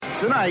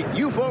Tonight,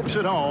 you folks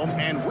at home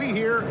and we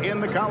here in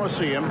the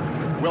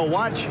Coliseum will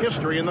watch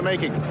history in the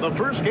making. The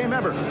first game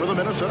ever for the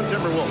Minnesota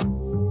Timberwolves.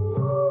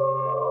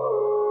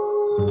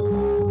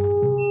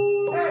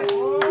 Hey,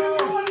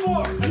 one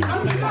more.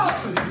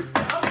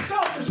 I'm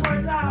selfish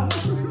right now.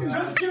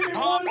 Just give me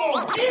one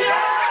more.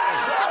 Yeah!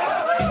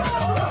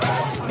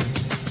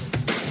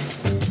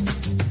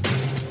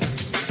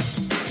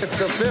 It's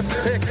the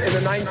fifth pick in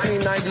the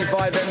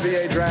 1995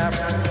 NBA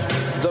draft.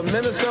 The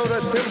Minnesota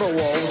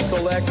Timberwolves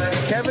select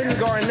Kevin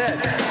Garnett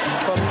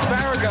from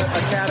Farragut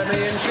Academy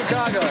in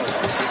Chicago.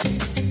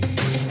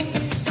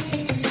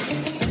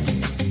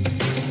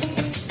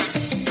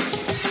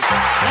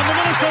 And the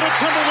Minnesota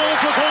Timberwolves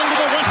are going to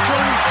the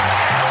Western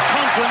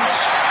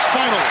Conference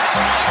Finals.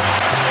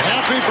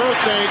 Happy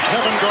birthday,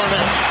 Kevin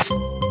Garnett.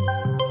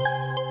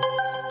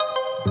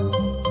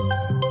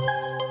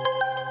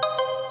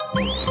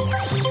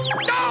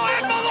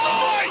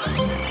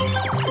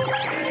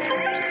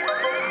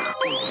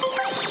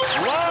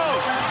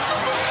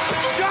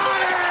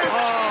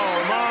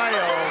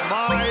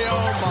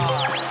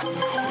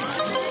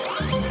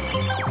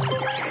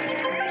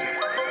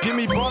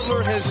 Jimmy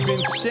Butler has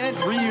been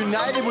sent,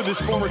 reunited with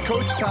his former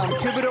coach, Tom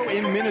Thibodeau,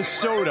 in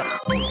Minnesota. 4.7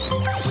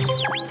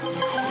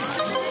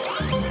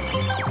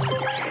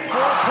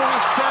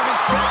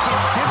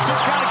 seconds.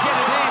 Gibson's got to get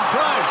it in.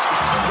 Does.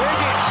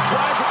 Wiggins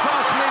drives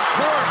across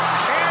midcourt.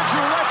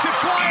 Andrew lets it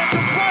fly at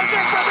the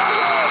buzzer for the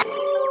win.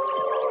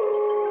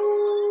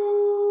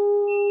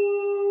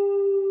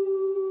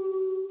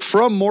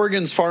 From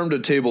Morgan's Farm to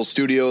Table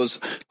Studios,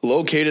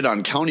 located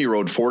on County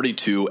Road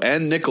 42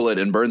 and Nicollet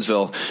in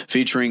Burnsville,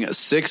 featuring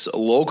 6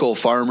 local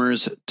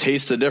farmers,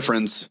 Taste the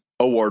Difference,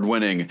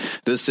 award-winning.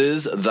 This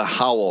is The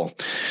Howl.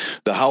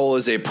 The Howl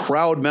is a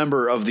proud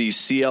member of the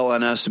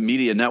CLNS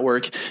Media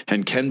Network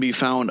and can be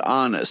found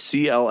on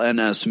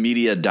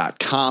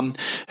clnsmedia.com,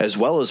 as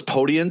well as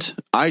Podient,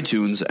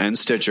 iTunes, and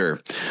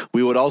Stitcher.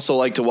 We would also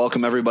like to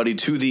welcome everybody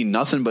to the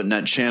Nothing But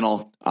Net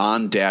channel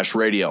on Dash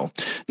Radio.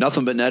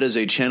 Nothing But Net is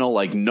a channel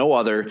like no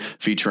other,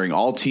 featuring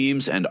all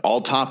teams and all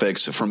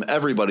topics from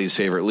everybody's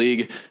favorite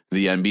league,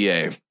 the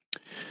NBA.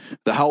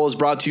 The Howl is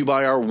brought to you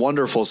by our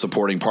wonderful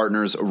supporting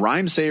partners,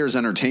 Rhymesayers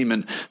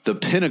Entertainment, the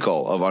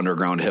pinnacle of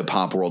underground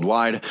hip-hop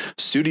worldwide,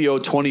 Studio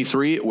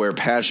 23, where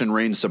passion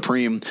reigns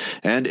supreme,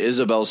 and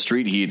Isabel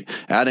Street Heat,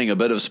 adding a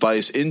bit of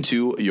spice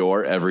into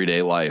your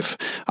everyday life.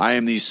 I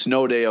am the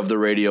snow day of the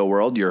radio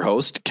world, your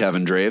host,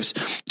 Kevin Draves.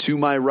 To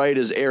my right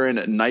is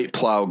Aaron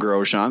Nightplow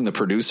Groshong, the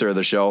producer of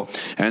the show,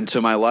 and to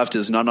my left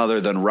is none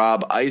other than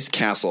Rob Ice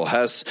Castle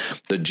Hess,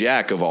 the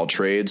jack of all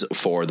trades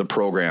for the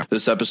program.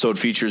 This episode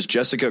features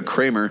Jessica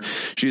Kramer.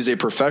 She is a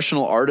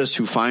professional artist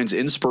who finds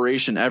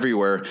inspiration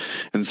everywhere,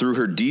 and through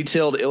her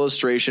detailed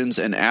illustrations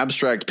and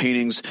abstract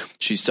paintings,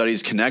 she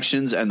studies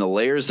connections and the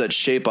layers that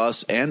shape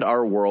us and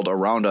our world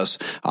around us,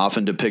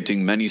 often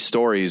depicting many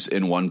stories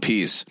in one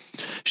piece.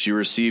 She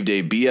received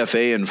a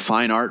BFA in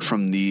fine art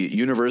from the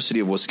University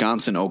of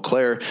Wisconsin-Eau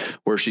Claire,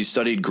 where she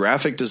studied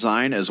graphic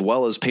design as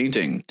well as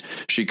painting.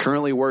 She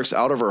currently works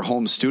out of her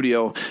home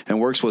studio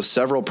and works with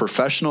several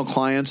professional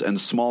clients and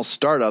small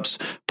startups,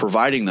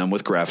 providing them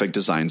with graphic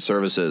design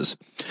services.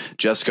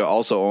 Jessica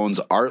also owns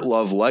Art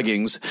Love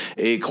Leggings,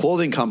 a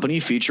clothing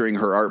company featuring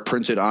her art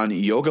printed on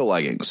yoga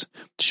leggings.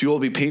 She will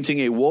be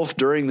painting a wolf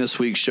during this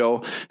week's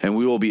show, and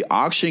we will be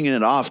auctioning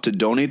it off to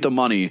donate the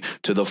money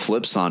to the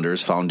Flip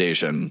Saunders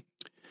Foundation.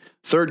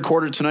 Third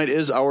quarter tonight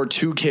is our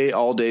 2K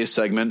All Day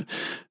segment.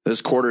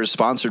 This quarter is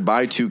sponsored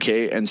by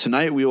 2K, and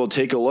tonight we will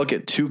take a look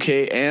at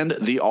 2K and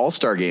the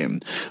All-Star Game.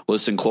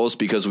 Listen close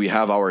because we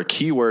have our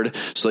keyword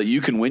so that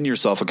you can win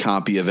yourself a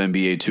copy of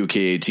NBA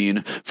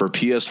 2K18 for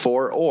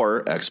PS4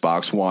 or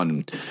Xbox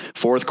One.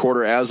 Fourth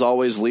quarter, as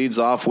always, leads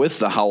off with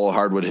the Howell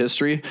Hardwood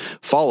history,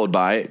 followed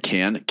by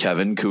Can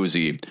Kevin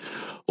Kuzi.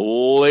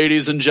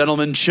 Ladies and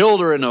gentlemen,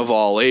 children of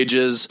all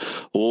ages,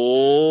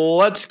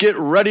 let's get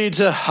ready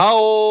to howl.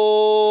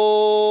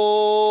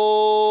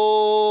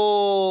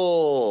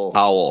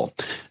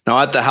 Now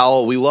at the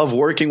Howl, we love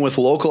working with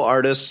local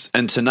artists,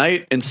 and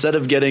tonight, instead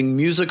of getting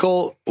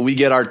musical, we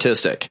get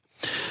artistic.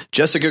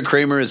 Jessica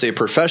Kramer is a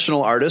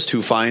professional artist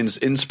who finds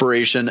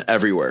inspiration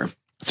everywhere.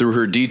 Through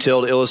her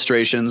detailed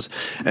illustrations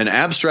and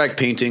abstract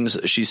paintings,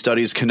 she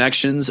studies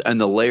connections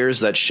and the layers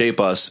that shape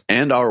us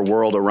and our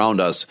world around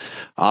us,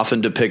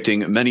 often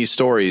depicting many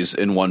stories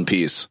in one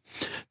piece.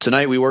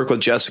 Tonight, we work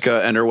with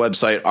Jessica and her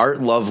website,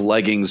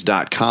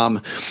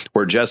 artloveleggings.com,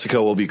 where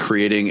Jessica will be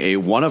creating a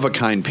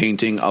one-of-a-kind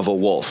painting of a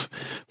wolf.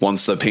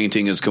 Once the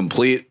painting is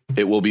complete,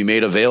 it will be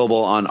made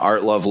available on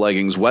Art Love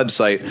Leggings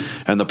website,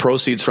 and the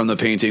proceeds from the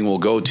painting will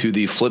go to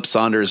the Flip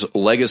Saunders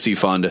Legacy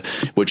Fund,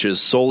 which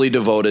is solely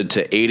devoted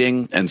to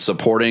aiding and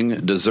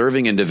supporting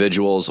deserving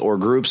individuals or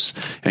groups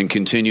and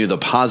continue the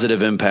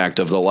positive impact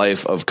of the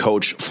life of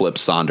Coach Flip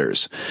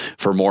Saunders.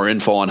 For more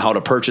info on how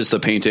to purchase the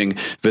painting,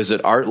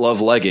 visit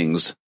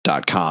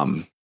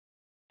artloveleggings.com.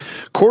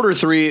 Quarter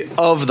 3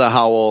 of the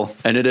Howl,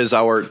 and it is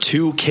our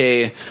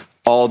 2K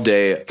all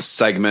day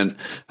segment.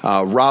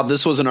 Rob,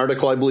 this was an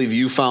article I believe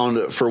you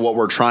found for what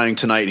we're trying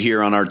tonight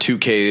here on our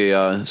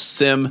 2K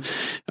sim.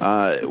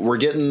 We're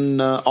getting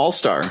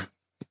All-Star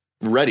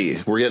ready.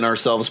 We're getting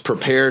ourselves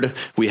prepared.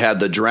 We had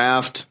the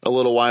draft a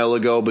little while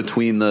ago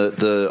between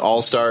the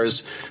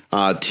All-Stars,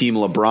 Team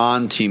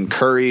LeBron, Team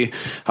Curry.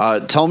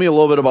 Tell me a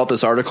little bit about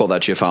this article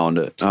that you found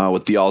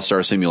with the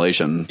All-Star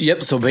simulation.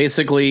 Yep. So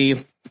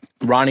basically,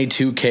 Ronnie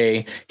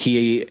 2K,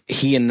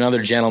 he and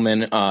another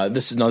gentleman,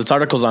 this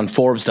article's on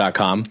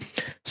Forbes.com.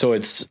 So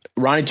it's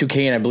Ronnie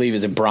 2K and I believe,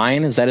 is it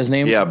Brian? Is that his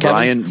name? Yeah,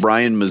 Kevin?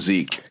 Brian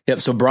Mazik. Yep.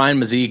 So Brian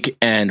Mazik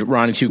and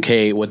Ronnie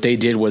 2K, what they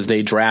did was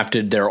they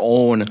drafted their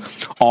own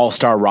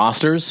all-star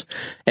rosters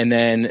and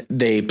then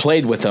they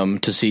played with them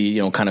to see,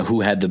 kind of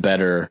who had the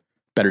better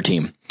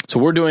team. So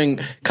we're doing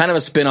kind of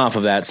a spin-off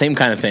of that, same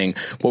kind of thing.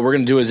 What we're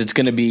going to do is it's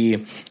going to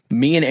be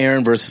me and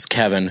Aaron versus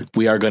Kevin.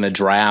 We are going to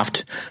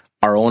draft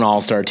our own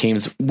all-star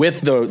teams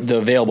with the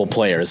available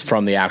players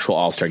from the actual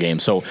all-star game.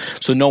 So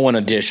no one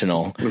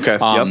additional. Okay.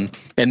 Yep.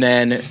 And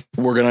then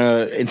we're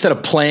going to, instead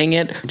of playing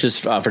it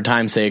just for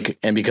time's sake,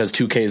 and because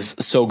 2K is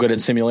so good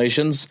at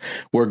simulations,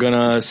 we're going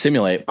to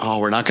simulate. Oh,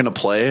 we're not going to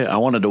play? I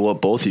wanted to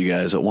whoop both of you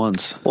guys at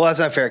once. Well, that's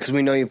not fair because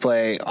we know you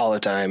play all the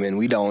time and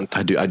we don't.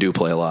 I do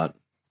play a lot.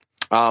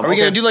 Are we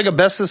going to do like a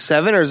best of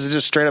 7 or is it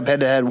just straight up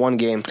head-to-head one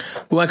game?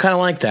 Well, I kind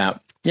of like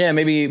that. Yeah,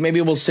 maybe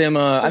we'll sim.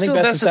 I think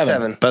best of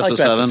 7. Best of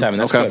 7.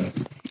 That's okay.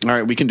 Good. All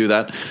right, we can do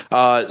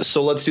that.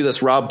 So let's do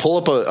this. Rob, pull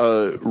up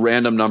a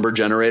random number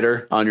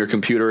generator on your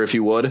computer, if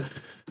you would.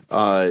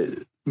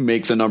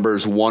 Make the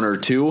numbers 1 or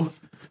 2,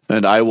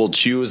 and I will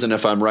choose. And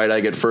if I'm right, I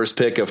get first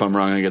pick. If I'm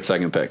wrong, I get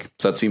second pick.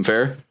 Does that seem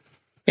fair?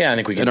 Yeah, I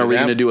think we can. And are we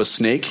going to do a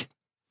snake?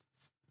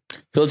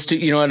 So let's do.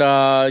 You know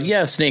what?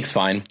 Yeah, snake's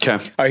fine. Okay. All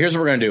right. Here's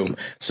what we're gonna do.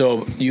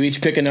 So you each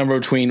pick a number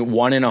between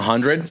 1 and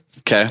 100.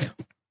 Okay.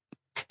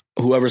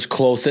 Whoever's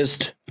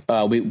closest,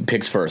 we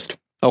picks first.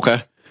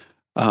 Okay.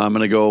 I'm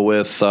going to go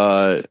with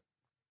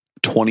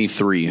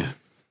 23.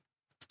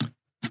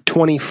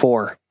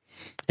 24.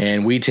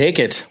 And we take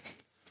it.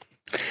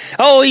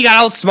 Oh, you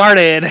got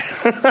outsmarted.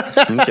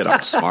 Get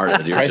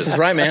outsmarted. Price is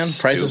right, man.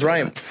 Price is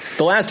right.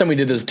 The last time we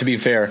did this, to be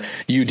fair,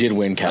 you did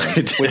win,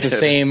 Kevin, with the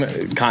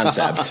same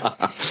concept.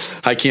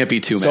 I can't be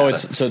too mad.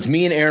 So it's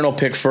me and Aaron will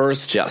pick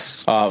first.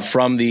 Yes.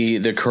 From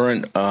the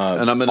current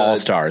and I'm gonna,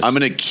 All-Stars. I'm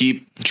going to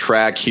keep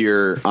track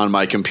here on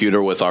my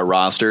computer with our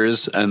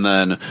rosters, and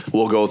then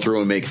we'll go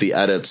through and make the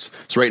edits.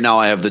 So right now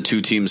I have the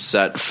 2 teams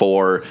set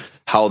for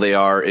how they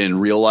are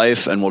in real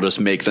life, and we'll just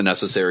make the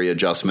necessary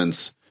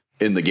adjustments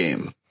in the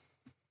game.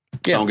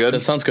 Yeah, sound good?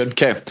 That sounds good.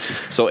 Okay.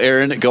 So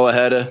Aaron, go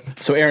ahead.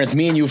 So Aaron, it's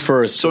me and you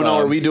first. So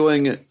now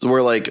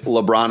we're like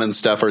LeBron and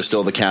Steph are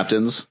still the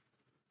captains?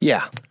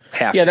 Yeah.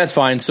 That's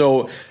fine.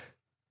 So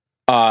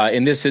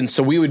in this instance,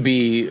 so we would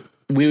be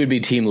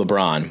Team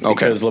LeBron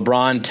because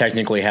LeBron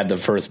technically had the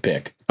first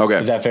pick. Okay.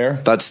 Is that fair?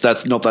 That's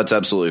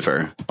absolutely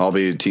fair. I'll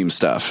be Team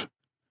Steph.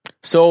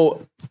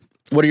 So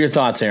what are your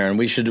thoughts, Aaron?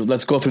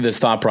 Let's go through this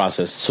thought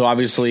process. So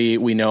obviously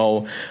we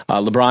know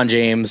LeBron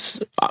James,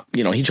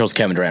 he chose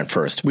Kevin Durant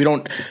first. We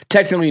don't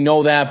technically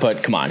know that,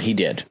 but come on, he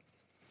did.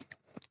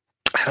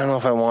 I don't know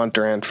if I want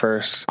Durant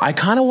first. I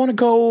kind of want to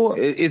go.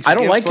 I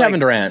don't like Kevin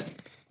Durant.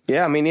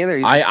 Yeah, me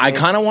neither. I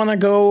kind of want to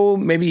go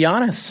maybe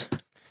Giannis.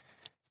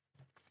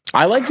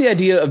 I like the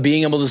idea of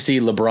being able to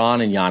see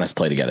LeBron and Giannis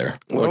play together.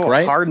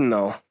 Right? Harden,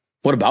 though.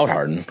 What about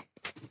Harden?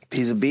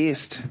 He's a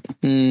beast.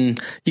 You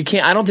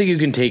can't. I don't think you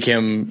can take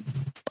him.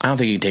 I don't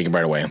think you can take him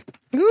right away.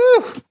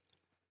 Woo.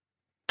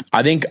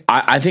 I think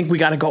we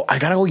gotta go. I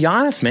gotta go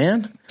Giannis,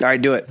 man. All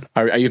right, do it.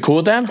 Are you cool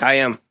with that? I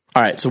am.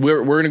 All right, so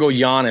we're gonna go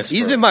Giannis.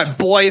 He's been my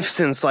boy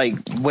since like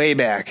way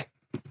back.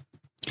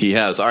 He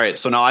has. All right,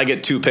 so now I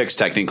get 2 picks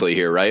technically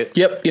here, right?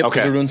 Yep.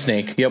 Okay. We're doing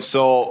Snake. Yep.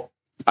 So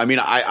I mean,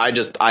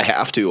 I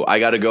have to. I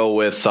got to go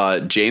with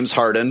James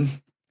Harden.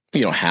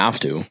 You don't have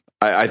to.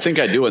 I think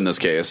I do in this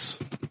case.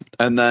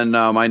 And then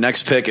my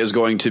next pick is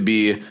going to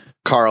be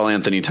Karl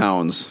Anthony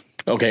Towns.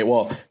 Okay,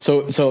 well,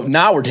 so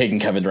now we're taking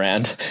Kevin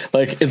Durant.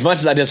 Like, as much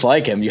as I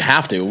dislike him, you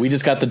have to. We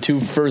just got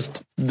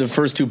the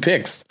first 2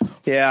 picks.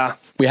 Yeah.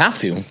 We have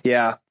to.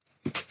 Yeah.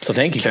 So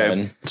thank you,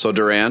 Kevin. So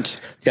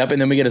Durant. Yep,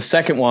 and then we get a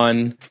second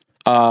one.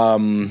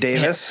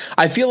 Davis.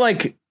 I feel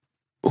like,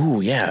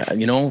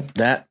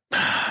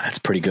 that's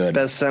pretty good.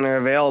 Best center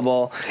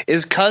available.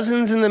 Is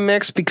Cousins in the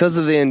mix because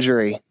of the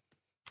injury?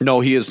 No,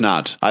 he is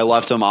not. I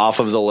left him off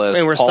of the list.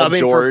 Wait, we're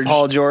stubbing for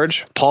Paul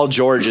George? Paul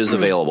George is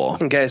available.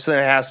 Okay, so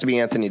then it has to be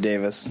Anthony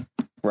Davis,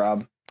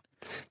 Rob.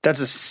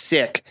 That's a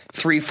sick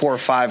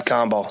 3-4-5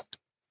 combo.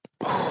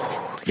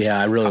 Yeah,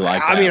 I really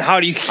like that. I mean, how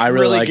do you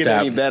really like get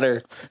that. any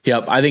better?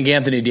 Yep, I think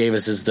Anthony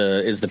Davis is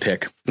the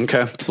pick.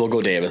 Okay. So we'll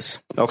go Davis.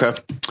 Okay.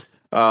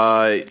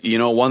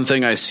 One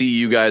thing I see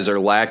you guys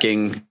are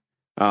lacking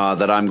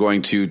that I'm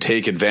going to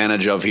take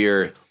advantage of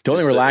here. The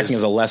only we're lacking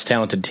is a less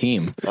talented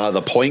team.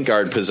 The point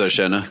guard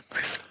position.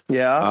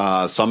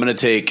 Yeah. So I'm going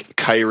to take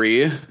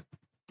Kyrie.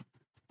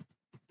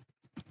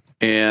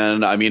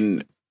 And I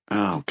mean,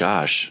 oh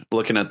gosh,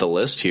 looking at the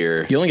list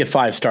here. You only get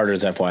 5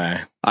 starters,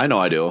 FYI. I know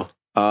I do.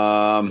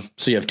 So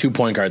you have 2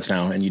 point guards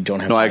now, and you don't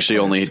have. No, 5 actually,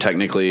 players. only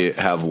technically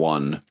have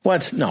one.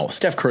 What? No,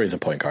 Steph Curry's a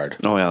point guard.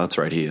 Oh yeah, that's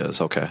right. He is.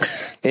 Okay.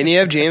 And you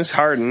have James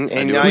Harden,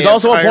 and now Who's you have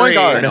also a point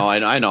Kyrie.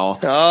 guard. I know.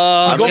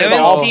 Oh, He's going for the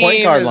Kevin's all-point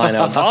team guard is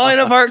lineup. falling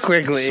apart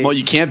quickly. Small,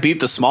 you can't beat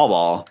the small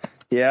ball.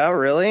 Yeah,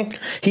 really?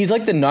 He's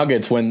like the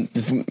Nuggets when,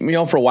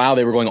 for a while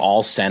they were going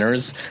all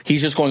centers.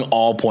 He's just going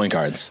all point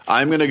guards.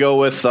 I'm going to go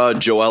with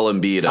Joel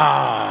Embiid.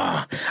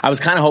 I was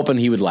kind of hoping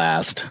he would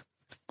last.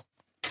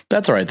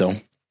 That's all right, though.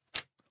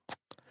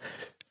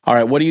 All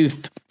right, what do you...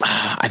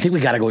 I think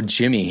we got to go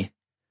Jimmy.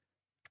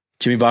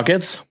 Jimmy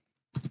Buckets?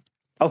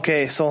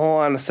 Okay, so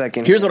hold on a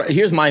second.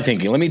 Here's my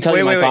thinking. Let me tell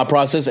you my thought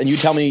process, and you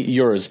tell me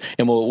yours,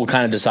 and we'll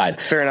kind of decide.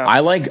 Fair enough.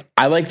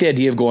 I like the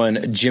idea of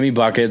going Jimmy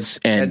Buckets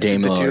and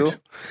Dame Lillard.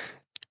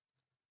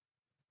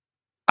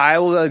 I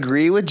will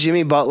agree with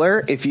Jimmy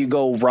Butler if you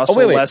go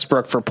Russell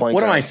Westbrook for point guard.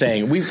 What am I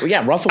saying?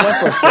 Russell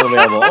Westbrook's still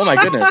available. Oh my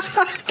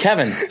goodness.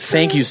 Kevin,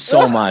 thank you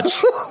so much.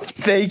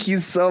 Thank you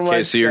so much.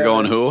 Okay, so you're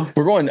going who?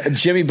 We're going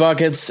Jimmy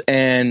Buckets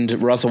and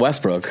Russell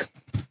Westbrook.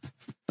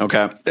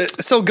 Okay.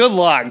 So good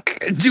luck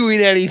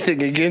doing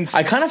anything against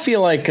I kind of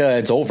feel like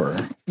it's over.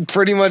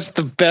 pretty much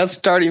the best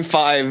starting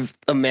 5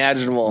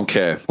 imaginable.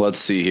 Okay, let's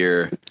see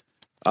here.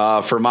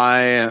 For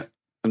my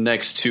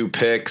next 2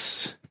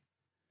 picks,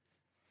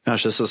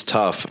 gosh, this is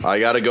tough. I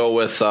got to go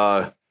with...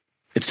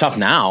 It's tough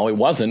now. It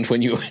wasn't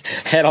when you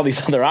had all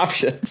these other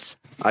options.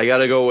 I got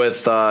to go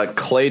with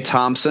Klay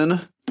Thompson.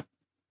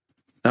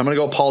 I'm going to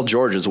go Paul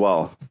George as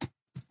well.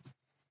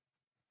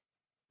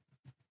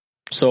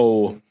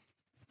 So,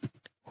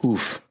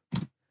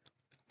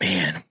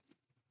 man.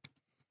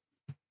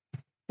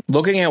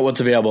 Looking at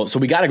what's available, so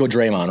we got to go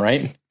Draymond,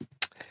 right?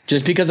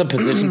 Just because of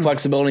position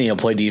flexibility, he'll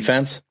play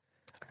defense.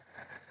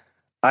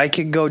 I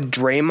could go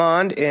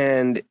Draymond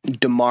and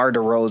DeMar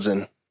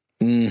DeRozan.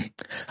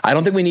 I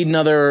don't think we need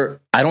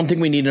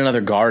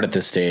another guard at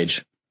this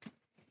stage.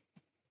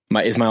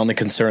 Is my only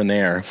concern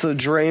there. So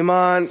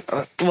Draymond.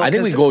 I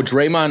think we go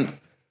Draymond.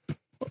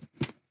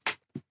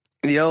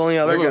 The only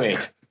other guy.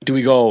 Wait. Do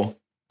we go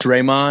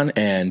Draymond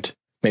and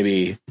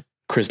maybe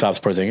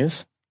Kristaps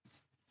Porzingis?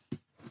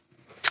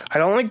 I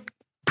don't like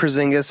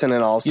Porzingis in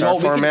an all-star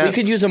format. We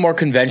could use a more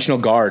conventional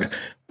guard.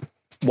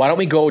 Why don't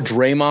we go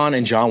Draymond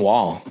and John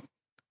Wall?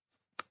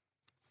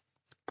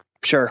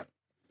 Sure.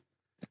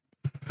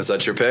 Is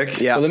that your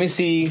pick? Yeah. Well, let me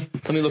see.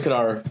 Let me look at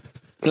our.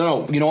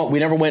 No. You know what?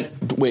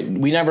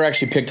 We never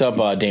actually picked up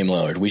Dame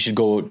Lillard. We should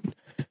go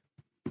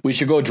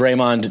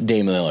Draymond,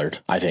 Dame Lillard.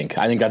 I think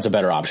that's a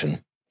better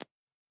option.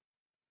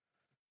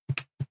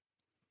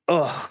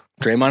 Ugh.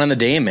 Draymond and the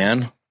Dame,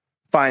 man.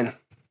 Fine.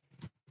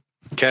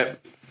 Okay.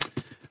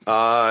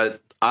 I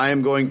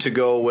am going to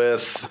go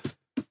with.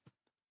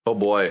 Oh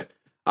boy,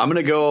 I'm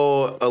going to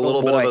go a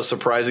little bit of a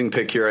surprising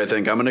pick here. I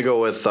think I'm going to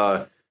go with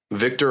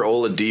Victor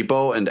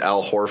Oladipo and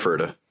Al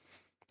Horford.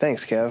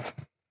 Thanks, Kev.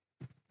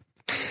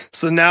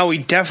 So now we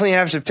definitely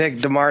have to pick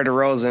DeMar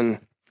DeRozan.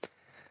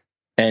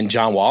 And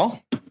John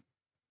Wall?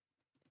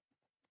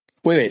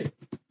 Wait.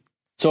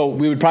 So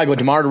we would probably go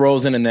DeMar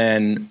DeRozan and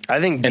then... I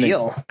think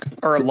Beal.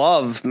 Or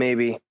Love,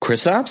 maybe.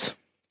 Kristaps?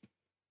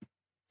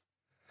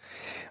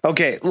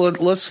 Okay,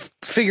 let's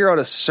figure out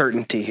a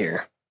certainty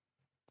here.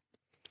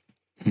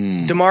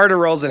 DeMar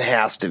DeRozan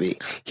has to be.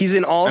 He's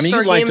an all-star game starter.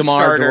 I mean, you like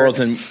DeMar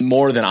DeRozan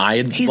more than I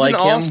like him. He's an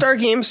all-star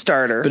game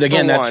starter. But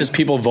again, that's just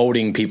people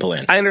voting people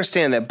in. I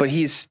understand that, but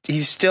he's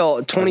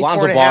still 24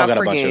 Lonzo and a Ball half got a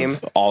per bunch game.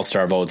 of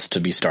all-star votes to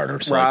be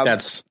starters. So Rob,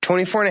 that's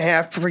 24 and a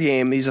half per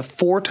game. He's a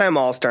 4-time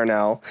all-star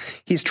now.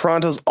 He's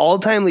Toronto's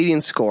all-time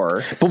leading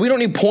scorer. But we don't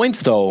need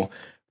points, though.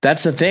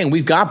 That's the thing.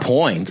 We've got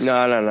points.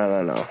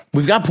 No.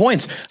 We've got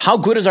points. How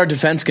good is our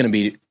defense going to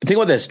be? Think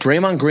about this.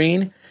 Draymond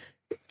Green...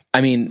 I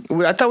mean,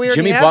 I thought we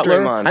already Jimmy had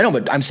Butler. Draymond. I know,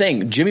 but I'm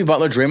saying Jimmy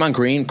Butler, Draymond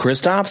Green,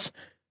 Kristaps.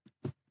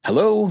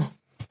 Hello,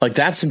 like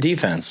that's some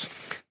defense.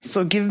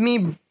 So give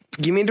me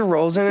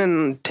DeRozan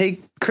and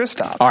take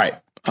Kristaps. All right.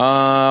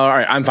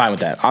 I'm fine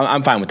with that.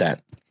 I'm fine with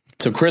that.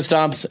 So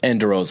Kristaps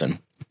and DeRozan,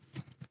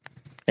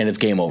 and it's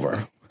game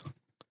over.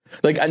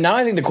 Like now,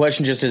 I think the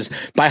question just is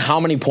by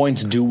how many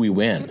points do we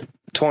win?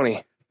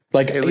 20.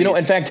 Like, you know,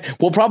 in fact,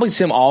 we'll probably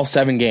sim all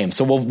 7 games.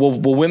 So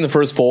we'll win the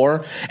first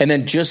 4, and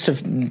then just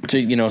to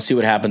you know see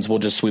what happens, we'll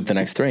just sweep the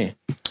next 3.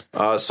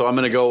 So I'm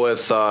going to go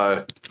with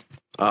Kyle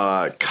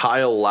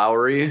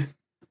Lowry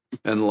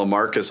and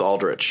LaMarcus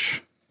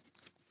Aldridge.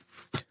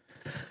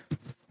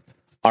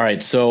 All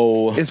right,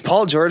 so is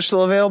Paul George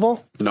still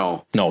available?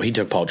 No, he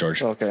took Paul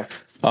George. Okay.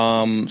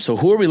 So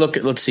who are we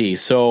looking? Let's see.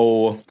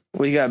 So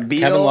we got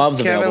Beal, Kevin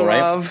Love's available,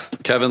 right?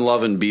 Kevin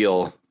Love and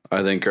Beal,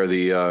 I think, are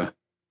the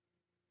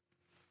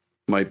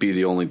might be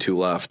the only 2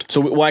 left.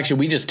 So, well,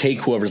 actually, we just take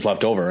whoever's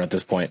left over at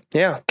this point.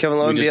 Yeah, Kevin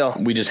Love and Beal.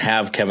 We just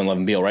have Kevin Love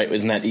and Beal, right?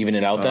 Isn't that even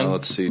it out then?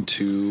 Let's see.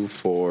 2,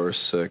 4,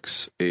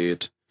 6,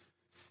 8,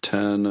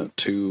 10,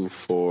 2,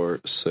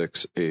 4,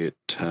 6, 8,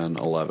 10,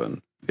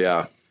 11.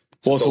 Yeah.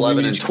 Well, it's so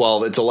 11 and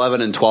 12. It's 11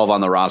 and 12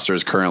 on the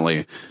rosters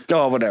currently.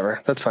 Oh,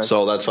 whatever. That's fine.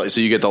 So that's fine.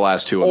 So you get the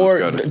last 2. And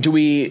or that's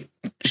good.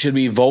 Should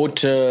we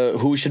vote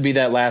who should be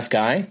that last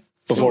guy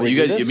before we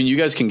do this? I mean, you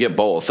guys can get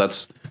both.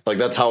 Like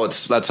that's how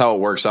it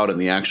works out in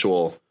the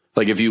actual.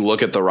 Like if you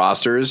look at the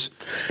rosters.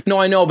 No,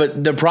 I know,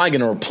 but they're probably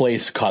going to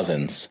replace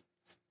Cousins.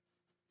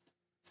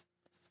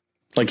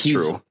 Like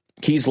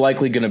he's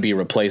likely going to be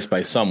replaced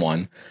by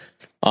someone.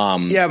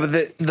 Yeah,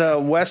 but the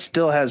West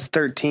still has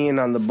 13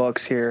 on the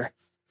books here.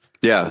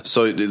 Yeah.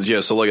 So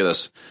look at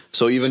this.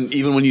 So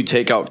even when you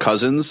take out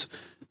Cousins,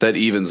 that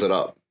evens it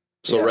up.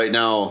 So right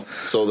now,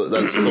 so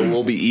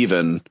we'll be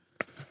even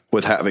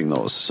with having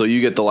those. So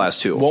you get the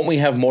last two. Won't we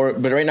have more?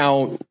 But right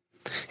now,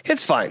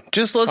 it's fine.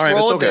 Just let's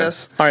roll with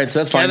this. All right, so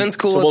that's fine. Kevin's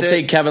cool. So we'll with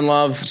take Kevin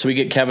Love. So we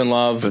get Kevin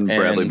Love and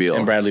Bradley Beal.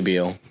 And Bradley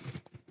Beal.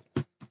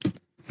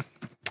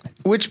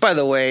 Which, by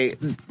the way,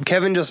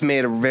 Kevin just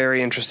made a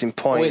very interesting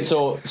point. Wait,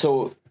 so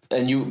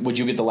would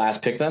you get the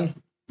last pick then?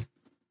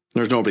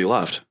 There's nobody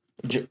left.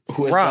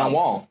 Who has John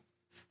Wall?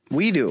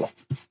 We do.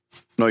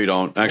 No, you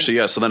don't. Actually,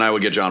 yeah. So then I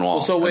would get John Wall.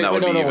 So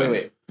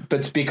wait. But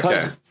it's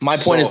because my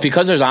point is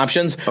because there's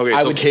options. Okay,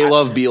 so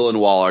K-Love, Beal, and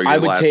Wall are your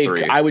last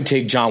three. I would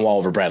take John Wall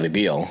over Bradley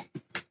Beal.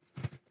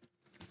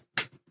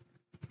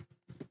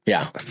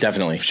 Yeah,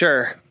 definitely.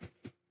 Sure.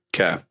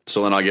 Okay,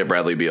 so then I'll get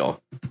Bradley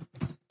Beal.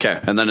 Okay,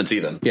 and then it's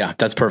even. Yeah,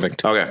 that's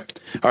perfect. Okay.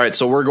 All right,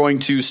 so we're going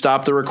to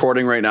stop the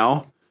recording right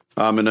now.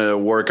 I'm going to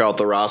work out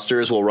the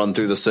rosters. We'll run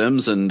through the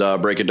Sims and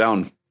break it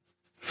down.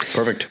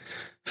 Perfect.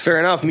 Fair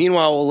enough.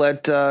 Meanwhile, we'll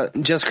let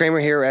Jess Kramer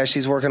here as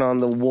she's working on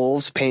the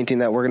Wolves painting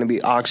that we're going to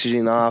be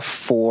auctioning off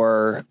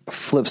for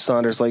Flip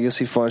Saunders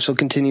Legacy Fund. She'll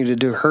continue to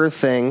do her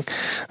thing.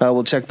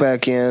 We'll check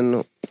back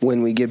in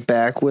when we get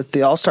back with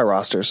the All-Star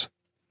rosters.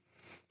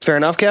 Fair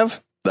enough, Kev?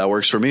 That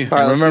works for me. All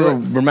right,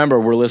 remember,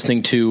 we're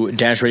listening to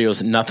Dash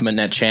Radio's Nothing But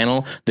Net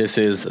channel. This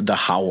is The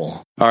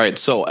Howl. All right,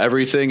 so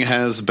everything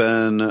has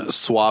been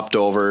swapped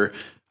over.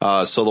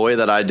 So the way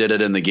that I did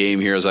it in the game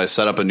here is I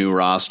set up a new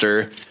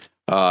roster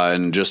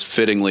and just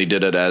fittingly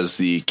did it as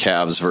the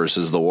Cavs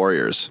versus the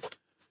Warriors.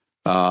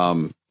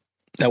 That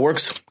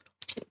works.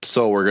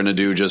 So we're going to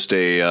do just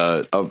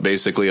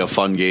basically a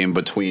fun game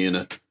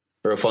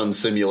or a fun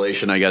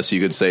simulation, I guess you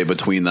could say,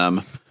 between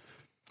them.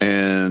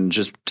 And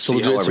just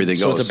see how everything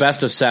goes. So it's a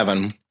best of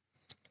 7.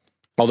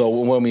 Although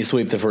when we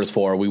sweep the first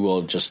 4, we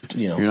will just,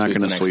 You're not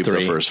going to sweep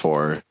the first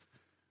 4.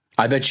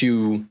 I bet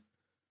you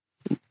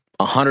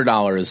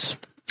 $100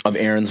 of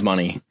Aaron's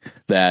money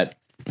that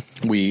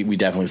we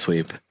definitely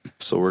sweep.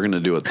 So we're going to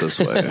do it this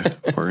way.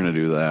 We're going to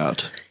do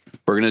that.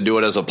 We're going to do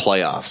it as a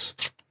playoffs.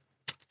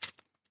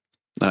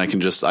 And I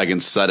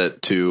can set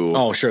it to.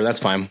 Oh, sure. That's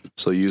fine.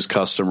 So use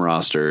custom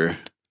roster.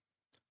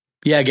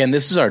 Yeah, again,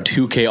 this is our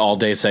 2K all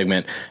day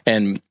segment,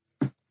 and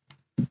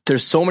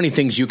there's so many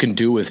things you can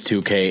do with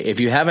 2K. If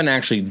you haven't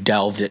actually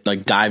dived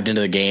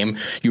into the game,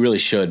 you really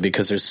should,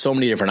 because there's so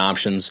many different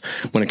options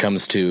when it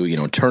comes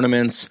to,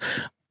 tournaments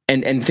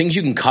and things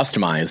you can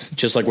customize,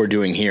 just like we're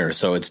doing here.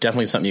 So it's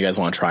definitely something you guys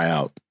want to try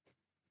out.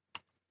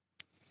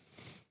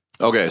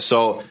 Okay,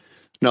 so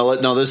no,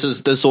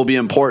 this will be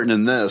important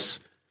in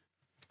this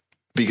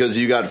because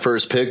you got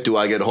first pick. Do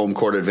I get home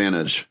court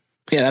advantage?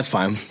 Yeah, that's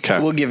fine. Okay.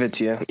 We'll give it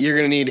to you. You're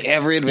going to need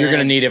every advantage. You're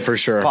going to need it for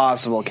sure.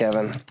 Possible,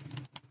 Kevin.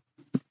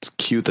 It's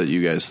cute that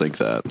you guys think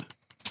that.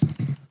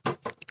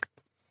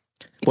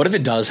 What if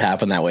it does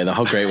happen that way, though?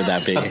 How great would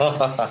that be?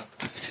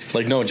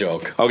 Like, no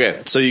joke.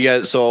 Okay,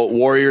 so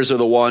Warriors are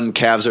the 1,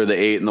 Cavs are the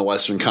 8 in the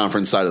Western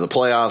Conference side of the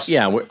playoffs.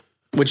 Yeah,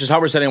 which is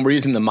how we're setting. We're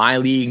using the My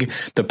League,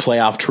 the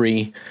playoff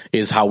tree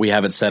is how we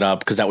have it set up,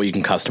 because that way you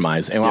can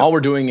customize. And all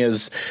we're doing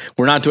is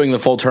we're not doing the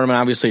full tournament.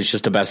 Obviously, it's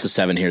just a best of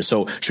 7 here.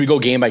 So should we go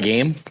game by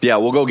game? Yeah,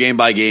 we'll go game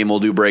by game.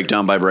 We'll do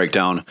breakdown by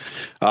breakdown.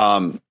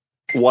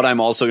 What I'm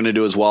also going to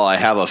do as well, I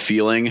have a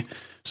feeling.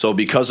 So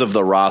because of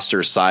the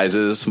roster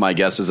sizes, my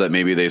guess is that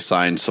maybe they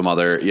signed some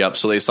other. Yep.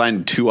 So they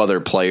signed 2 other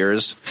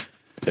players.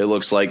 It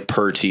looks like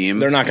per team.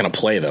 They're not going to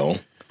play though.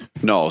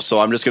 No, so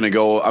I'm just gonna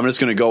go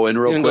in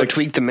real quick. Go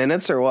tweak the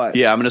minutes or what?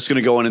 Yeah, I'm just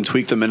gonna go in and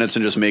tweak the minutes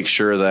and just make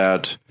sure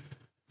that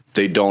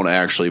they don't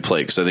actually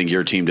play, because I think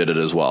your team did it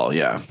as well.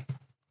 Yeah.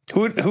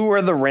 Who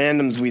are the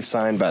randoms we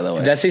signed, by the way?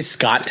 Did that say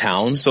Scott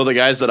Towns? So the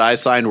guys that I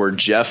signed were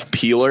Jeff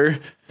Peeler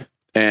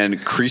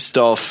and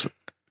Christophe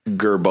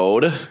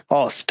Gerbaud.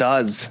 Oh,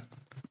 studs!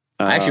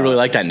 I actually really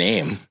like that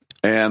name.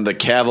 And the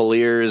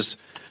Cavaliers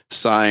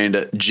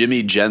signed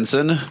Jimmy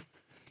Jensen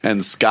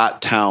and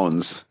Scott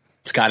Towns.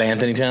 Scott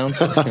Anthony Towns?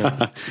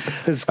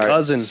 His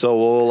cousin. Right, so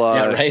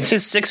we'll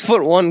his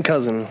 6'1"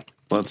 cousin.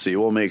 Let's see.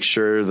 We'll make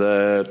sure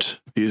that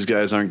these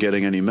guys aren't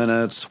getting any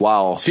minutes.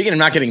 Wow. Speaking of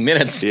not getting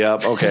minutes.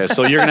 Yep. Okay.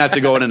 So you're gonna have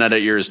to go in and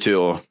edit yours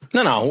too.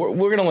 No.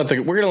 We're gonna let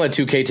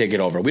 2K take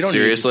it over. We don't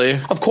seriously.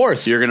 Of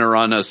course. You're gonna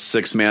run a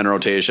 6-man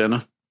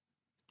rotation.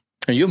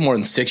 And you have more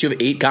than 6. You have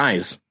 8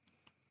 guys.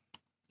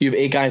 You have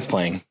 8 guys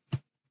playing.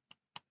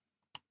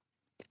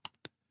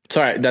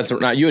 Sorry, that's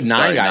not. You had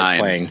 9 guys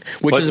playing,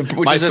 which is a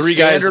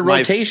standard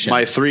rotation.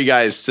 My 3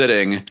 guys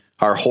sitting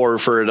are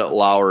Horford,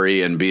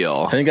 Lowry, and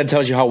Beal. I think that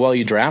tells you how well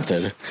you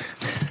drafted.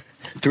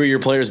 3 of your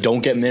players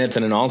don't get minutes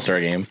in an All-Star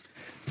game.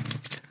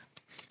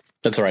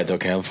 That's all right, though,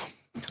 Kev.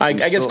 I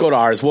guess go to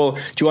ours. Well,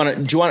 do you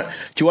want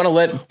to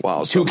let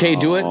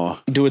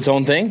 2K do its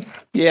own thing?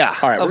 Yeah.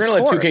 All right, we're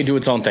gonna let 2K do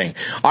its own thing.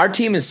 Our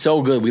team is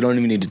so good, we don't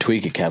even need to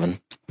tweak it, Kevin.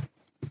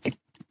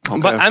 Okay.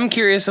 But I'm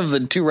curious of the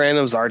two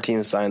randoms our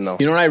team signed, though.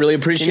 You know what I really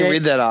appreciate? Can you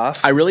read that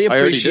off? I really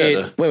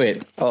appreciate.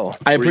 Wait. Oh,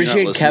 I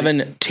appreciate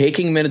Kevin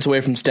taking minutes away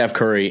from Steph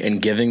Curry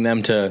and giving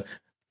them to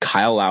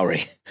Kyle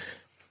Lowry.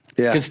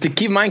 Yeah. Because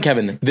keep in mind,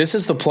 Kevin, this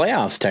is the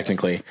playoffs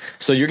technically,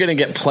 so you're going to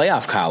get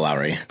playoff Kyle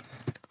Lowry.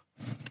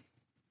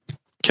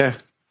 Okay.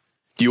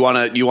 Do you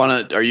want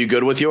to? Are you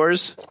good with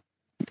yours?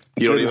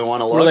 You don't even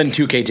want to look. We're letting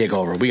 2K take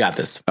over. We got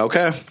this.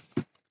 Okay.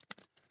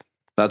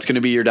 That's going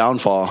to be your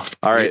downfall.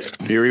 All right,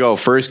 here we go.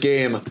 First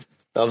game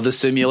of the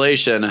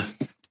simulation. And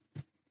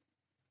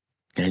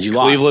you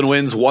Cleveland lost.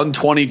 wins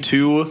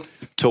 122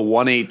 to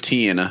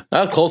 118.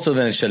 Closer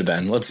than it should have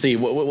been. Let's see.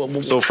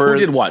 So who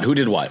did what? Who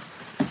did what?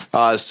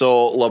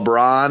 So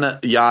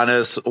LeBron,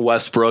 Giannis,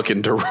 Westbrook,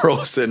 and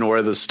DeRozan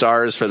were the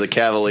stars for the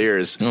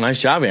Cavaliers. Oh,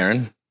 nice job,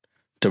 Aaron.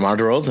 DeMar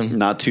DeRozan.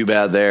 Not too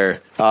bad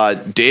there.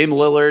 Dame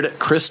Lillard,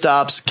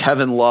 Kristaps,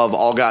 Kevin Love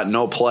all got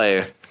no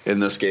play in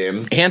this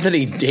game.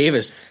 Anthony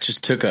Davis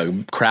just took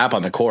a crap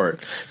on the court.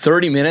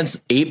 30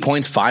 minutes, 8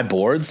 points, 5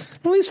 boards.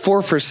 Well, he's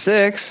 4 for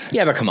 6.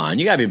 Yeah, but come on.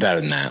 You got to be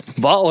better than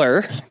that.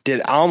 Butler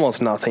did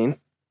almost nothing.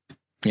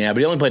 Yeah, but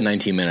he only played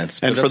 19 minutes.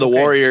 And for the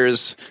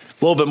Warriors,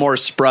 a little bit more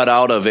spread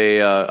out of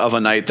a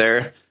night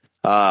there.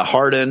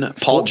 Harden,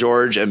 Paul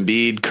George,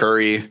 Embiid,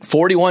 Curry.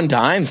 41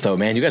 dimes, though,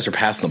 man. You guys are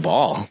passing the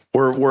ball.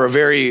 We're a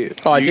very...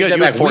 Oh, I take that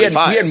back. We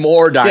had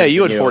more dimes. Yeah,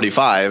 you had than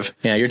 45.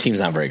 Yeah, your team's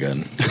not very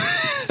good.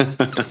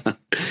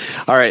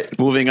 All right,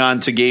 moving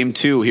on to game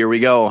 2. Here we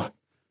go.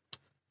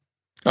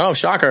 Oh,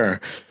 shocker.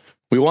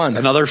 We won.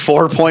 Another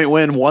 4-point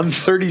win,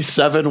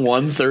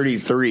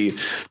 137-133.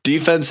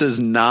 Defense is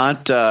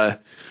not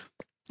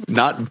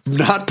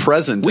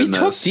present in this. We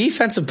took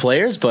defensive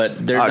players,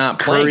 but they're not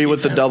playing Curry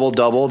defense. with the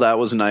double-double. That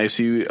was nice.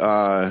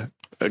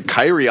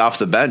 Kyrie off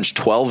the bench,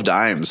 12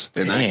 dimes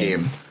in that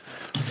game.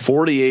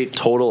 48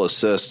 total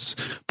assists.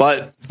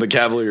 But the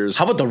Cavaliers...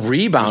 How about the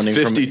rebounding?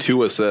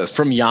 52 assists.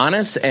 From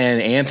Giannis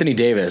and Anthony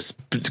Davis,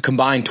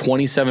 combined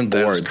 27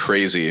 boards. That's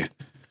crazy.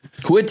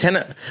 Who had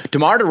 10?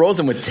 DeMar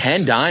DeRozan with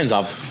 10 dimes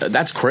off.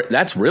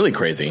 That's really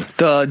crazy.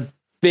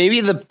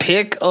 Maybe the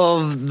pick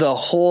of the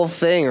whole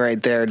thing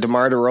right there,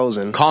 DeMar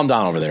DeRozan. Calm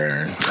down over there,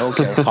 Aaron.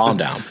 Okay. Calm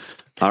down.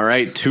 All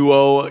right,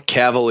 2-0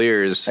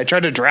 Cavaliers. I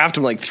tried to draft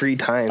him like 3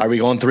 times. Are we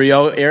going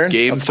 3-0, Aaron?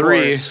 Game Of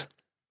 3. course.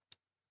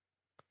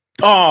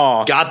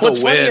 Oh, Got the what's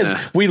funny win. is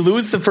we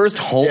lose the first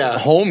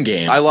home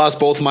game. I lost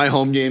both my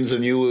home games,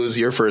 and you lose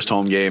your first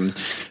home game.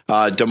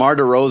 DeMar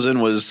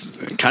DeRozan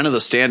was kind of the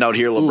standout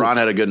here. LeBron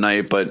had a good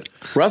night, but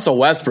Russell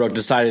Westbrook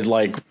decided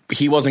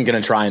he wasn't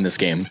going to try in this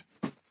game.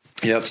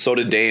 Yep, so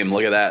did Dame.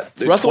 Look at that.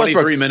 Russell 23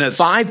 Westbrook, minutes.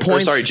 5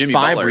 points, Jimmy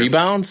 5 Butler.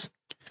 rebounds.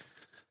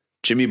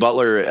 Jimmy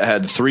Butler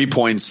had 3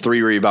 points,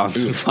 3 rebounds,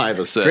 and 5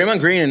 assists.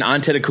 Draymond Green and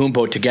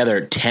Antetokounmpo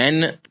together,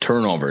 10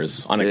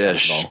 turnovers.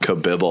 Unacceptable. Ish,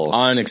 kabibble.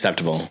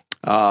 Unacceptable.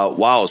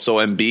 Wow, so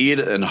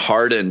Embiid and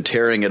Harden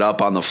tearing it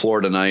up on the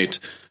floor tonight.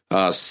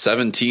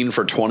 17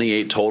 for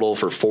 28 total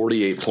for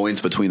 48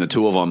 points between the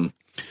two of them.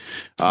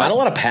 Not a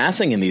lot of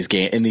passing in this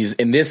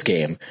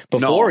game.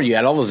 Before you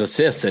had all those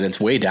assists, and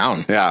it's way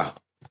down. Yeah.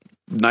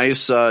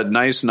 Nice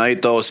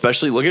night though,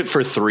 especially look at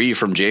for 3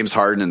 from James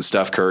Harden and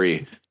Steph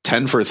Curry.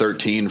 10 for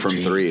 13 from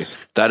 3.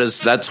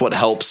 That's what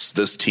helps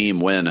this team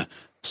win.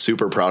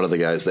 Super proud of the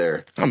guys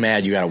there. I'm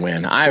mad you got to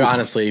win. I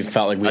honestly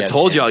felt like I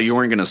told y'all you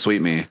weren't going to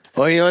sweep me.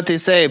 Well, you know what they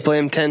say: play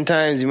him 10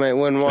 times, you might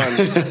win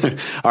once.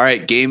 All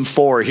right, game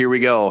 4. Here we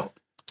go.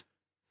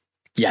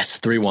 Yes,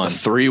 3-1.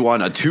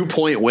 3-1, a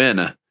 2-point win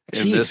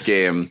in this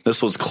game.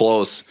 This was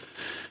close.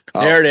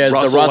 There it is.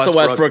 The Russell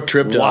Westbrook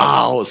trip down.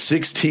 Wow,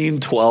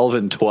 16, 12,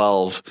 and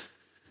 12.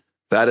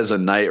 That is a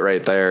night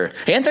right there.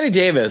 Anthony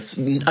Davis,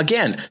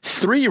 again,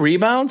 3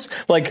 rebounds.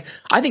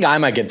 I think I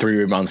might get 3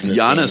 rebounds in this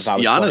game.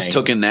 Giannis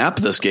took a nap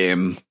this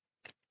game.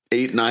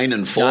 8, 9,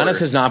 and 4. Giannis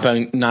has not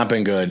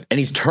been good, and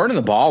he's turning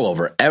the ball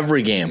over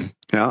every game.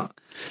 Yeah.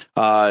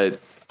 I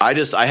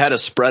had a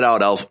spread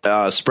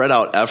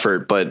out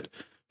effort, but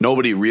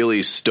nobody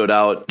really stood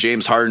out.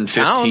 James Harden,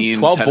 15,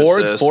 12 10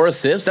 boards, assists. 4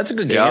 assists. That's a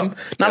good game.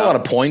 Not a lot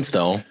of points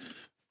though.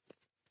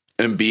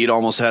 Embiid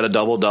almost had a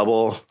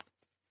double-double.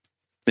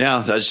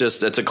 Yeah,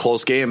 that's a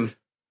close game.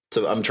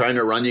 So I'm trying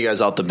to run you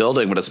guys out the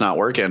building, but it's not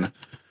working.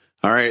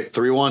 All right,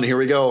 3-1. Here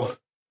we go.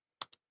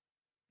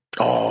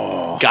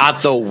 Oh,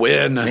 got the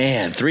win,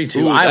 man!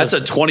 3-2. Ooh, that's a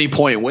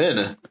 20-point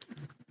win.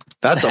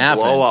 That's a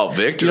blowout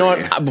victory. You know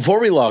what? Before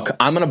we look,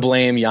 I'm going to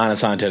blame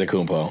Giannis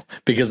Antetokounmpo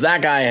because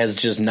that guy has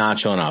just not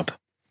shown up.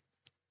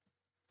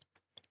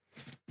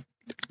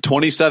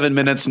 27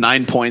 minutes,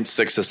 9 points,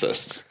 6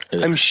 assists.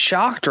 I'm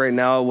shocked right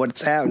now at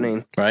what's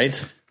happening.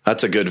 Right?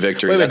 That's a good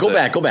victory. Wait, go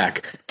back.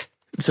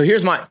 So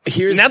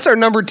and that's our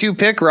number 2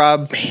 pick,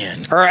 Rob.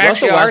 Man, or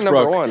actually our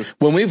number 1.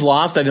 When we've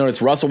lost, I know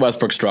it's Russell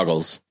Westbrook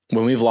struggles.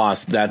 When we've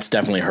lost, that's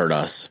definitely hurt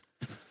us.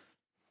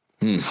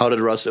 How did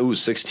Russ?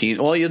 16.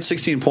 Well, he had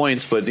 16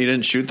 points, but he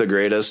didn't shoot the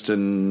greatest,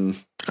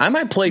 and I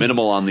might play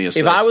minimal on the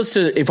assist.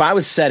 If I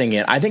was setting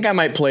it, I think I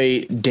might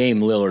play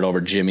Dame Lillard over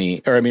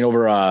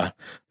over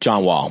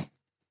John Wall.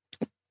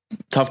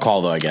 Tough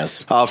call though, I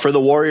guess. For the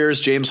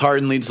Warriors, James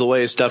Harden leads the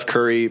way. Steph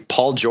Curry,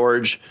 Paul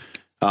George,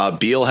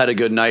 Beal had a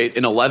good night.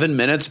 In 11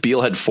 minutes,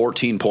 Beal had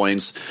 14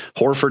 points.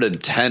 Horford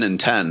had 10 and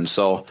 10.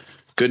 So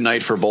good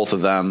night for both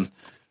of them.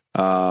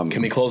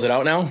 Can we close it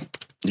out now?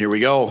 Here we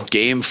go.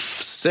 Game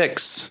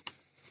 6.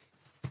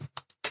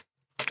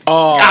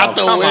 Oh, got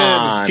the win.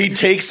 On. He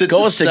takes it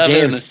Goes to 7.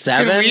 Game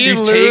 7. He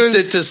takes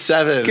it to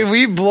 7. Can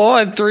we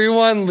blow a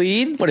 3-1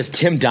 lead? What is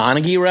Tim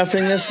Donaghy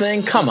refereeing this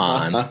thing? Come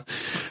on.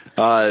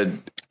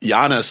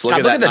 Giannis, look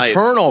at the night.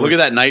 turnovers. Look at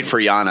that night for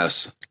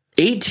Giannis.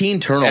 18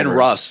 turnovers. And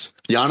Russ.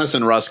 Giannis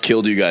and Russ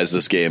killed you guys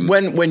this game.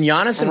 When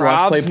Giannis and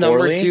Russ play poorly,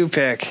 number 2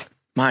 pick.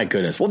 My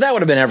goodness. Well, that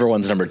would have been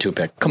everyone's number 2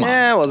 pick. Come on.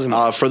 Yeah, it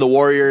wasn't. For the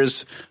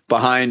Warriors,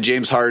 behind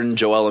James Harden,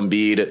 Joel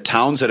Embiid,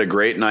 Towns had a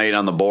great night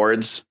on the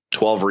boards,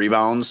 12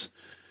 rebounds.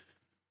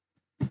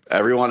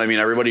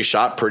 Everybody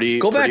shot pretty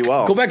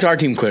well. Go back to our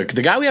team quick.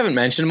 The guy we haven't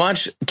mentioned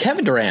much,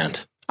 Kevin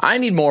Durant. I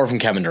need more from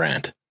Kevin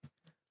Durant.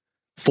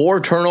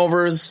 4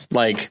 turnovers,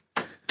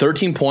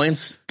 13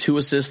 points, 2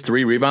 assists,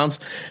 3 rebounds.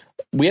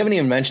 We haven't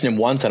even mentioned him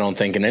once, I don't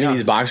think, in any of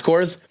these box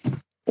scores.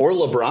 Or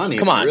LeBron.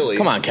 Come on, really.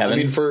 Come on,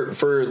 Kevin. For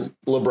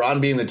LeBron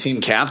being the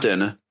team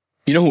captain.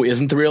 You know who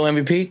isn't the real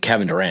MVP?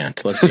 Kevin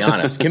Durant. Let's be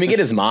honest. Can we get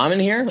his mom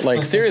in here?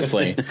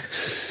 Seriously.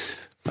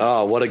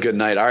 Oh, what a good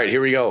night. All right,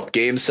 here we go.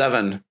 Game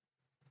 7.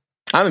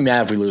 I'm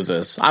mad if we lose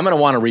this. I'm going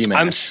to want a rematch.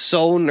 I'm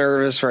so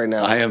nervous right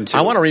now. I am too.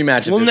 I want a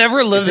rematch. We'll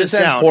never live this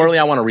down. Poorly,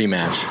 I want a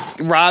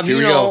rematch. Rob,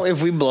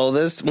 if we blow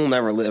this, we'll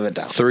never live it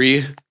down.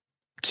 3,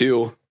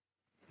 2,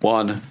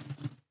 1.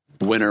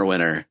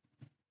 Winner.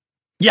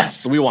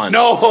 Yes, we won.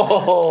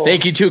 No!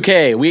 Thank you,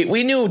 2K.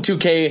 We knew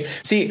 2K.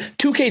 See,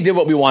 2K did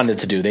what we wanted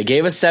to do. They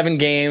gave us 7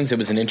 games. It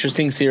was an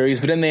interesting series,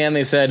 but in the end,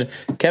 they said,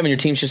 Kevin, your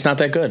team's just not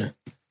that good.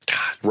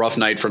 God, rough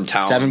night from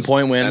Towns.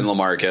 7-point win. And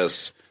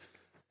LaMarcus.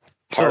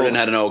 Harden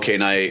had an okay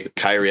night.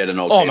 Kyrie had an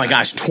okay night. Oh my night.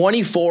 gosh,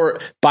 24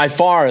 by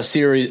far a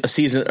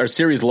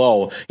series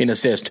low in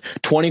assist.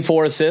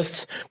 24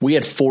 assists. We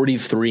had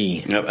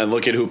 43. Yep, and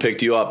look at who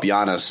picked you up,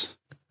 Giannis.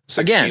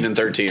 16 and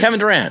 13. Kevin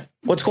Durant.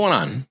 What's going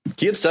on?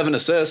 He had 7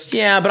 assists.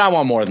 Yeah, but I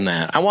want more than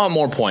that. I want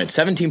more points.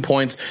 17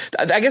 points.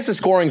 I guess the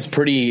scoring's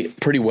pretty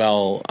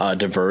well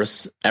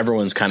diverse.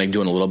 Everyone's kind of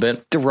doing a little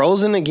bit.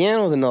 DeRozan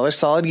again with another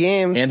solid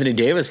game. Anthony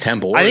Davis,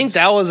 10 boards. I think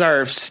that was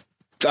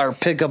our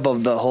pickup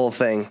of the whole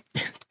thing.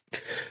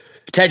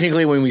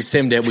 Technically, when we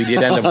simmed it, we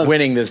did end up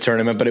winning this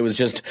tournament, but it was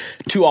just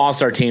 2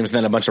 all-star teams and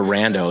then a bunch of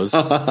randos.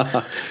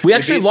 We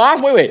actually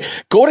lost. Wait.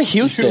 Go to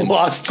Houston.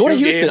 Go to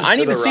Houston. I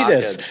need to see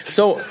this.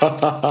 So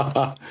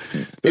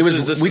this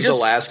is the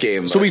last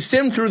game. So we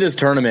simmed through this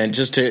tournament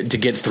just to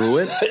get through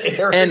it.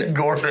 Aaron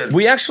Gordon.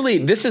 We actually,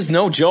 this is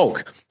no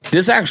joke.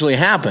 This actually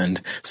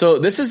happened. So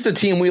this is the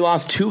team we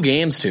lost 2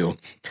 games to.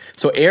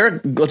 So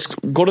Eric, let's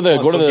go to the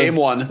game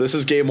 1. This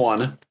is game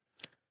 1.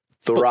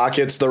 The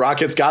Rockets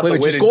got the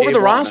win. Just go over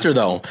the roster,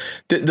 though.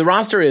 The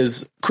roster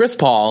is Chris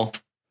Paul,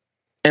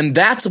 and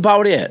that's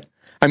about it.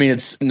 I mean,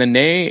 it's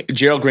Nene,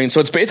 Gerald Green, so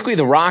it's basically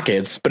the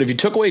Rockets. But if you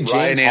took away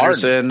James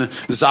Anderson,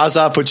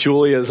 Zaza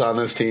Pachulia is on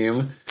this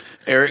team.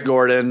 Eric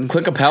Gordon,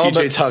 Clint Capella,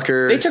 PJ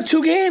Tucker. They took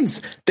 2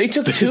 games. They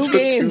took 2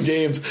 games. 2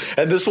 games,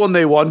 and this one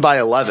they won by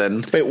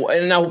 11.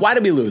 Wait, now why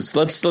did we lose?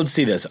 Let's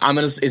see this.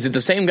 Is it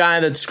the same guy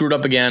that screwed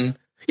up again?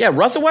 Yeah,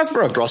 Russell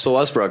Westbrook.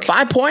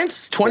 5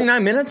 points,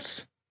 29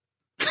 minutes.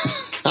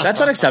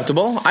 That's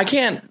unacceptable. I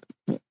can't.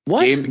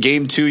 What?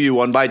 Game 2, you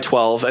won by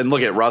 12, and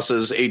look at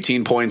Russ's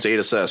 18 points, 8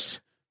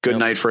 assists. Good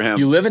night for him.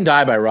 You live and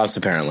die by Russ,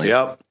 apparently.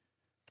 Yep.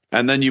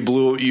 And then you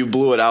blew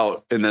it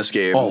out in this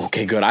game. Oh,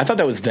 okay, good. I thought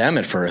that was them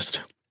at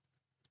first.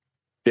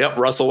 Yep,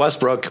 Russell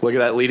Westbrook. Look at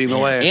that, leading the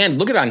way. And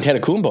look at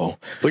Antetokounmpo.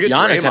 Look at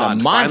Giannis Draymond had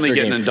a monster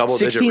getting game. in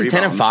double-digit 16,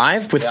 10, and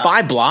 5 with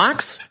 5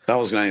 blocks. That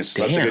was nice.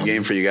 Damn. That's a good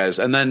game for you guys.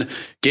 And then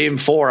game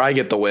 4, I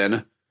get the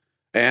win.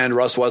 And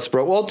Russ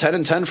Westbrook. Well, 10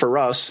 and 10 for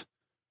Russ.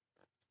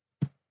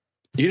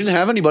 You didn't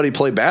have anybody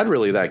play bad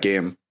really that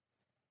game.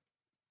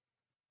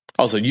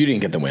 Also, you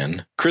didn't get the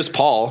win. Chris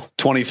Paul,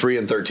 23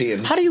 and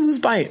 13. How do you lose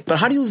by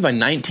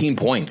 19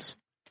 points?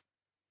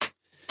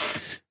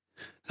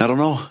 I don't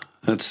know.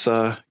 That's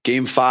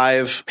game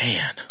 5.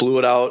 Man. Blew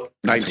it out.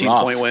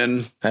 19-point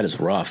win. That is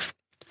rough.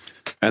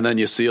 And then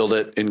you sealed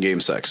it in game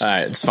 6. All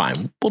right, it's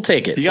fine. We'll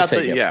take it. You got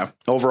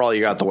overall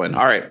you got the win.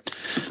 All right.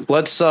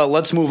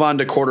 Let's move on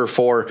to quarter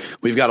 4.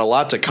 We've got a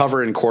lot to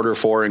cover in quarter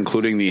 4,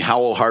 including the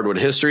Howell Hardwood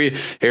history.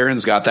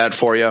 Aaron's got that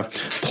for you.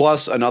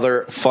 Plus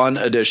another fun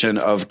edition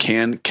of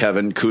Can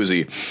Kevin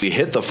Kuzi. We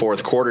hit the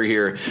 4th quarter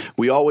here.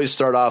 We always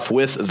start off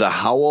with the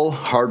Howell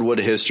Hardwood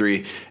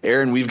history.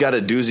 Aaron, we've got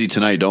a doozy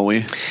tonight, don't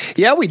we?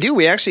 Yeah, we do.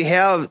 We actually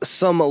have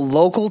some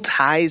local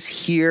ties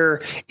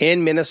here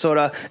in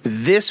Minnesota.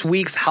 This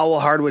week's Howell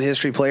Hardwood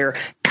history player,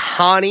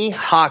 Connie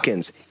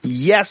Hawkins.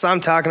 Yes, I'm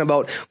talking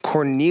about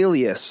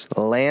Cornelius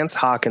Lance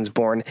Hawkins,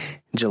 born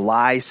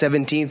July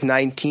 17th,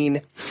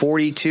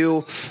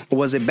 1942,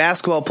 was a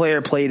basketball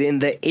player, played in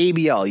the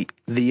ABL,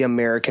 the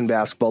American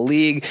Basketball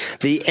League,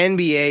 the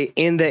NBA,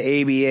 in the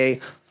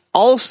ABA,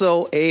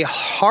 also a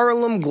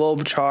Harlem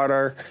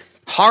Globetrotter,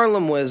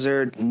 Harlem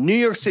Wizard, New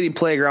York City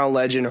Playground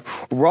legend,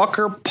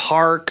 Rucker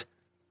Park,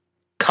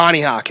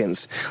 Connie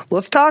Hawkins.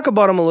 Let's talk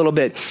about him a little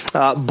bit.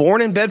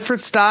 Born in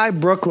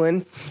Bedford-Stuy,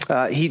 Brooklyn,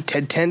 he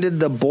attended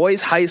the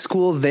boys' high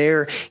school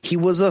there. He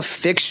was a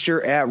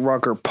fixture at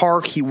Rucker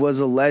Park. He was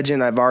a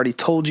legend. I've already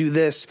told you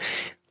this.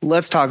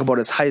 Let's talk about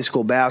his high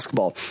school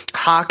basketball.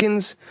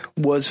 Hawkins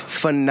was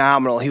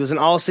phenomenal. He was an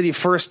all-city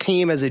first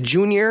team as a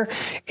junior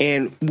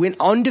and went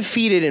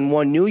undefeated and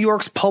won New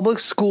York's Public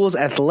Schools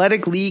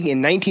Athletic League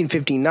in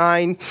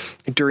 1959.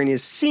 During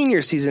his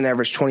senior season,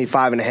 averaged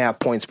 25.5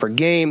 points per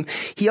game.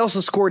 He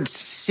also scored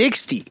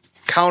 60,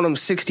 count them,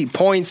 60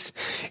 points,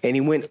 and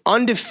he went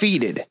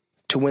undefeated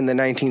to win the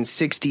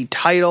 1960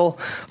 title.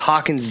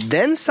 Hawkins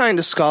then signed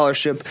a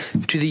scholarship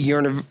to the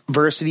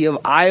University of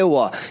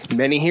Iowa.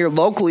 Many here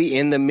locally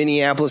in the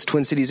Minneapolis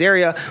Twin Cities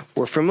area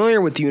were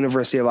familiar with the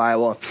University of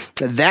Iowa.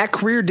 That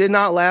career did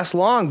not last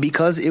long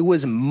because it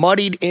was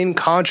muddied in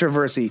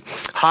controversy.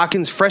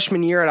 Hawkins'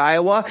 freshman year at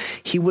Iowa,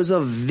 he was a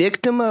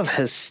victim of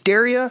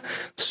hysteria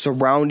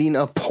surrounding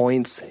a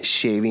points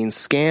shaving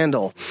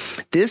scandal.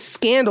 This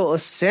scandal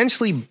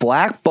essentially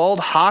blackballed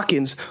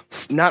Hawkins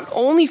not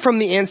only from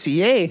the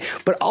NCAA,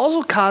 but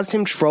also caused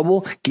him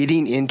trouble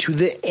getting into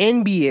the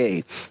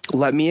NBA.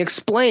 Let me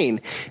explain.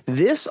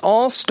 This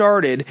all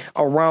started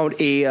around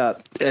a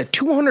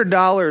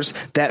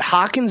 $200 that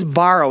Hawkins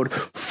borrowed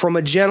from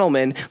a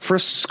gentleman for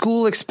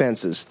school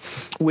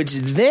expenses, which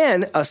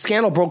then a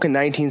scandal broke in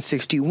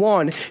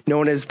 1961,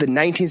 known as the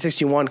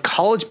 1961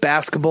 college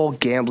basketball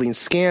gambling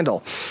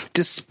scandal.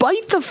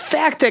 Despite the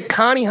fact that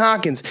Connie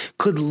Hawkins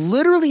could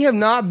literally have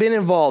not been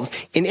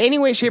involved in any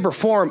way, shape, or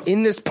form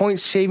in this point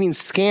shaving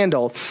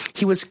scandal,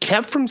 he was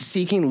kept from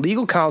seeking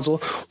legal counsel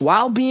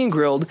while being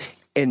grilled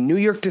in New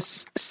York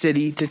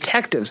City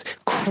detectives.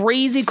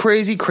 Crazy,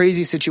 crazy,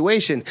 crazy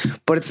situation,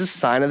 but it's a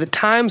sign of the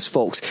times,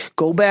 folks.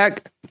 Go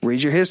back,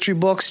 read your history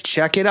books,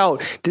 check it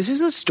out. This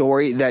is a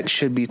story that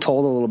should be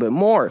told a little bit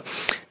more.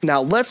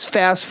 Now, let's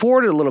fast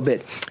forward a little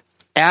bit.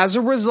 As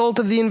a result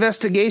of the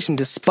investigation,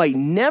 despite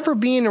never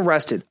being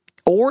arrested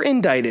or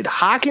indicted,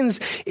 Hawkins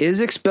is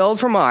expelled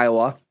from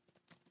Iowa.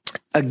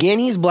 Again,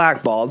 he's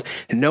blackballed.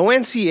 No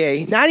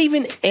NCAA, not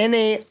even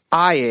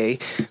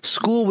NAIA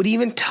school would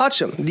even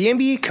touch him. The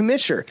NBA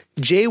commissioner,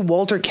 J.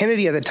 Walter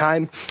Kennedy at the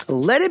time,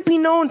 let it be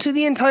known to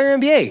the entire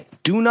NBA,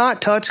 do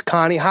not touch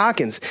Connie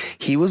Hawkins.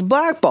 He was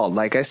blackballed,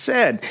 like I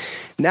said.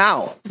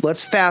 Now,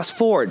 let's fast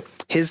forward.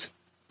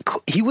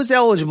 He was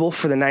eligible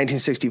for the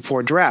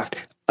 1964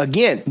 draft.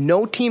 Again,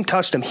 no team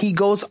touched him. He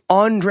goes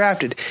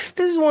undrafted.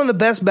 This is one of the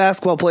best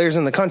basketball players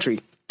in the country.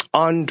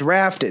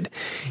 Undrafted.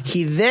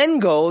 He then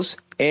goes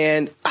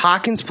and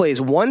Hawkins plays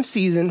one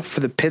season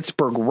for the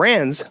Pittsburgh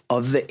Wrens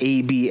of the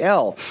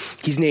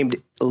ABL. He's named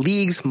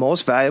league's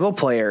most valuable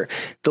player.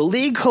 The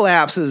league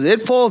collapses.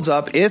 It folds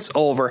up. It's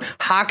over.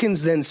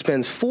 Hawkins then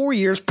spends 4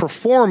 years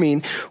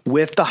performing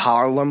with the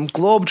Harlem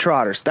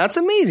Globetrotters. That's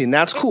amazing.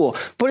 That's cool.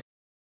 But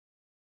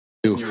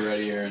you're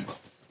ready, Aaron.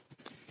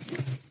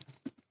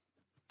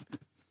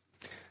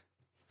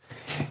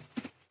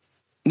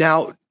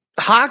 Now,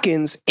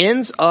 Hawkins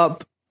ends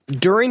up,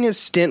 during his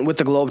stint with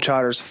the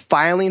Globetrotters,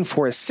 filing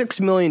for a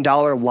 $6 million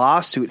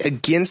lawsuit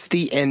against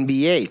the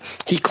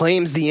NBA. He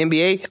claims the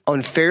NBA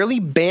unfairly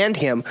banned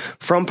him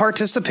from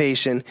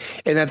participation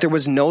and that there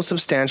was no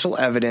substantial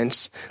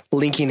evidence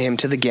linking him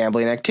to the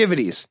gambling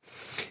activities.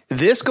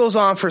 This goes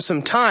on for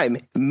some time.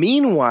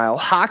 Meanwhile,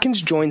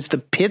 Hawkins joins the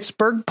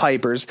Pittsburgh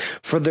Pipers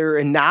for their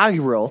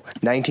inaugural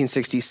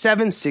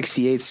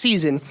 1967-68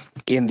 season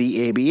in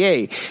the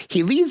ABA.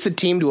 He leads the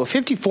team to a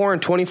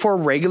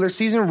 54-24 regular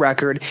season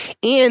record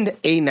and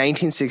a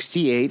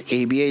 1968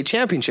 ABA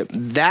championship.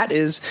 That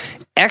is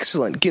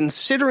excellent,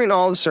 considering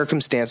all the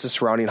circumstances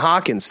surrounding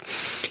Hawkins.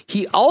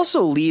 He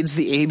also leads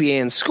the ABA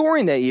in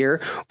scoring that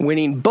year,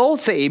 winning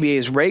both the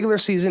ABA's regular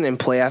season and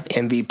playoff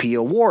MVP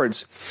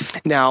awards.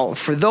 Now,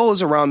 for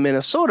those around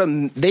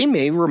Minnesota, they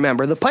may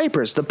remember the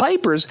Pipers. The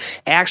Pipers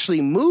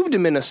actually moved to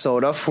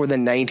Minnesota for the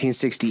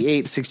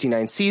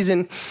 1968-69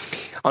 season.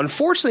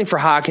 Unfortunately for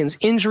Hawkins,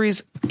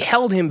 injuries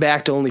held him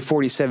back to only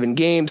 47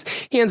 games.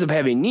 He ends up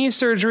having knee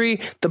surgery.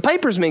 The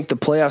Pipers make the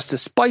playoffs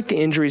despite the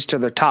injuries to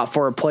their top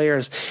four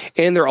players,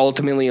 and they're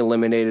ultimately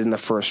eliminated in the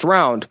first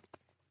round.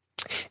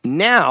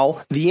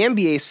 Now, the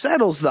NBA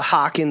settles the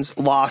Hawkins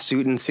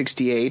lawsuit in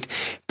 68,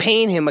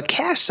 paying him a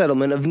cash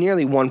settlement of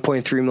nearly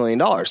 $1.3 million.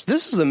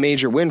 This is a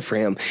major win for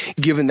him,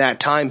 given that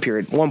time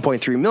period.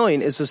 $1.3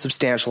 million is a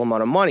substantial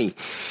amount of money.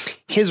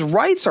 his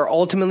rights are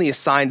ultimately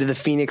assigned to the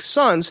Phoenix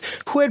Suns,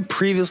 who had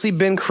previously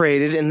been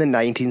created in the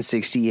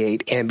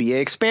 1968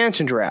 NBA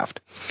expansion draft.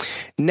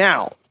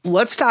 Now,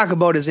 let's talk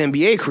about his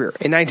NBA career.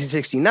 In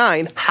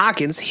 1969,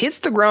 Hawkins hits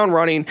the ground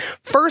running.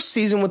 First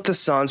season with the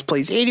Suns,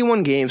 plays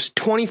 81 games,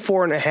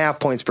 24.5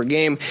 points per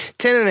game,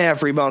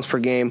 10.5 rebounds per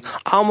game,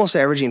 almost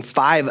averaging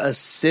 5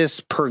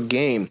 assists per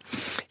game.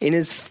 In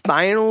his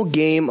final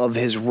game of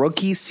his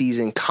rookie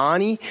season,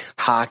 Connie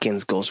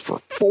Hawkins goes for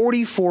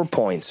 44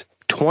 points,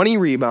 20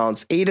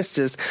 rebounds, 8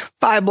 assists,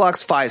 5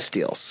 blocks, 5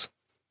 steals.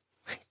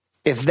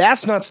 If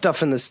that's not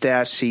stuff in the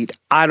stat sheet,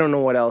 I don't know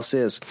what else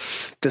is.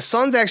 The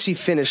Suns actually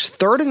finished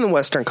third in the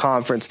Western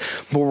Conference,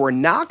 but were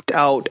knocked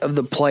out of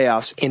the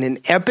playoffs in an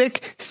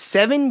epic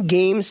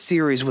 7-game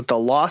series with the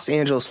Los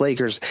Angeles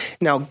Lakers.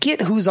 Now,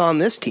 get who's on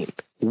this team.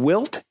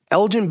 Wilt,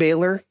 Elgin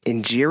Baylor,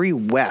 and Jerry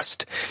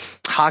West.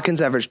 Hawkins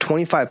averaged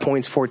 25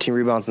 points, 14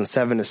 rebounds, and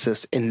 7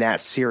 assists in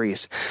that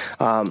series.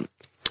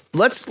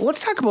 Let's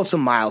talk about some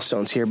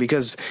milestones here,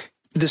 because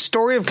the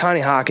story of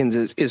Connie Hawkins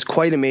is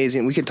quite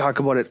amazing. We could talk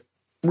about it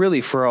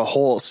really for a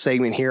whole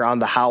segment here on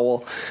the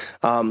Howl.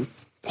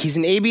 He's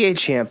an ABA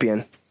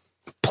champion,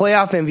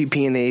 playoff MVP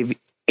in the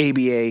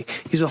ABA.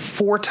 He's a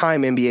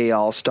 4-time NBA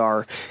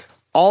All-Star,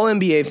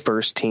 All-NBA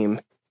first team,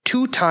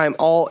 2-time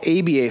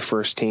All-ABA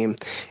first team,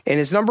 and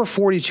his number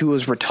 42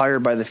 was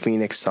retired by the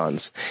Phoenix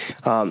Suns.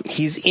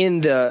 He's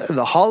in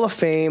the Hall of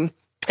Fame,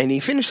 and he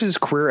finishes his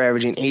career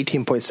averaging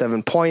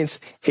 18.7 points,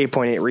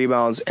 8.8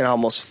 rebounds, and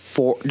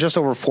just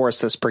over 4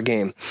 assists per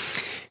game.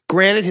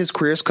 Granted, his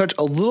career is cut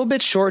a little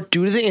bit short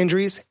due to the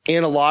injuries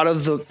and a lot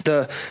of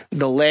the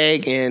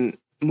lag and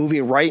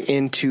moving right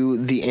into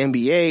the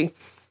NBA.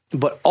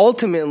 But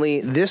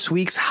ultimately, this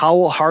week's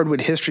Howell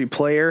Hardwood History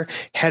player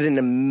had an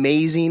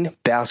amazing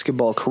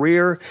basketball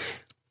career.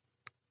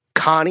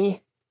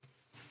 Connie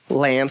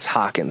Lance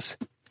Hawkins.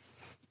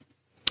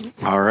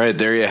 All right,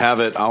 there you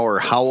have it, our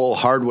Howell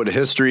Hardwood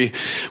History,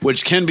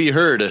 which can be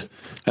heard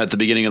at the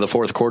beginning of the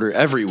fourth quarter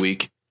every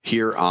week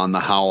here on the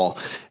Howl.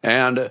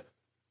 And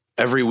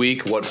every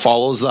week, what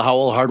follows the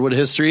Howell Hardwood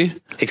History?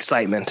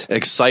 Excitement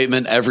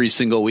every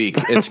single week.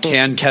 It's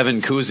Can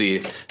Kevin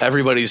Kuzi,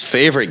 everybody's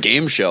favorite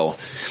game show.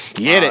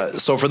 Get it.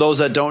 So for those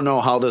that don't know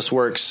how this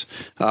works,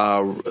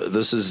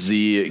 this is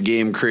the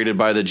game created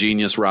by the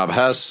genius Rob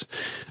Hess.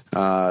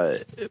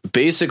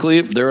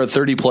 Basically, there are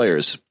 30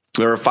 players.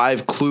 There are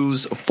 5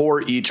 clues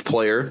for each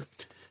player.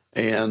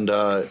 And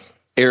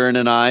Aaron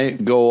and I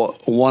go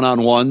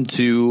one-on-one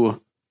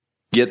to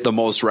get the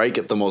most right,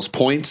 get the most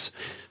points.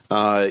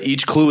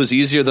 Each clue is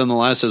easier than the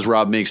last as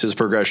Rob makes his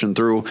progression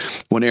through.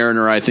 When Aaron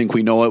or I think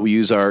we know it, we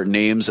use our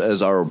names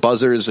as our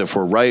buzzers. If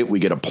we're right, we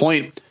get a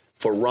point.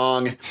 If we're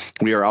wrong,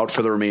 we are out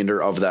for the remainder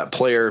of that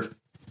player.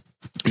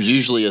 There's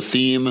usually a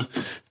theme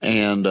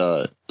and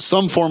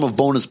some form of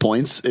bonus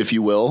points, if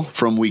you will,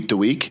 from week to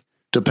week.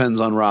 Depends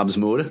on Rob's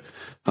mood.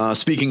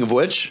 Speaking of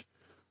which,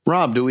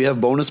 Rob, do we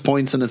have bonus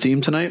points in a theme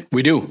tonight?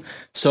 We do.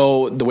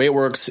 So the way it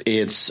works,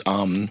 it's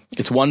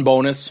one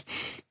bonus,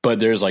 but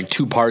there's like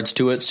 2 parts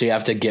to it, so you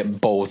have to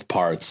get both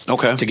parts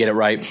to get it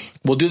right.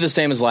 We'll do the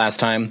same as last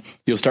time.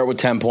 You'll start with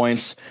 10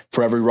 points.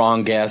 For every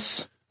wrong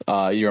guess,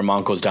 your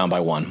amount goes down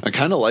by 1. I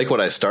kind of like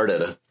what I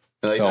started.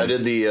 I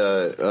did the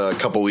a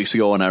couple weeks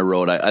ago when I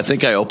wrote. I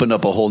think I opened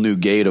up a whole new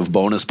gate of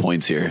bonus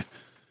points here.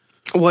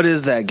 What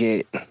is that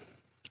gate?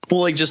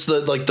 Well, like just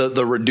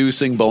the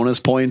reducing bonus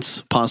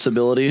points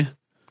possibility.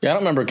 Yeah, I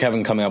don't remember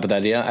Kevin coming up with that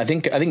idea. I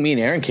think me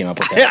and Aaron came up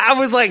with that. I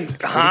was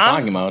like, huh? What are you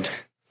talking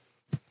about?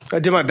 I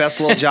did my best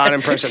little John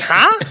impression.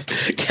 Huh?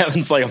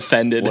 Kevin's like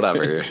offended.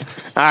 Whatever. All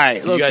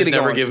right, let's you guys get it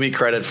never going. give me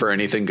credit for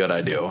anything good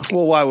I do.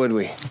 Well, why would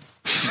we?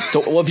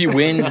 So, well, if you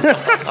win,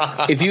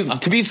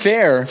 to be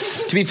fair,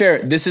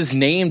 this is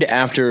named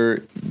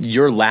after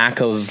your lack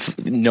of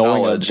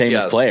knowing a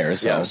famous player.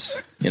 So,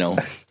 yes.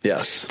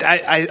 Yes.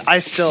 I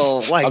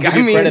still like. I'll give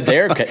you credit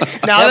there.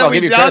 Now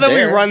that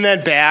we run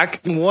that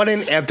back, what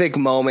an epic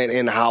moment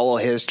in Howell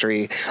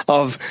history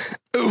of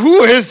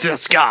who is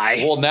this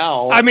guy? Well,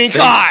 now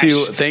thanks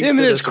to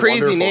this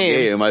crazy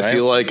name. I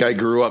feel like I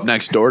grew up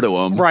next door to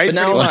him. Right, but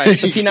now,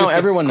 see, now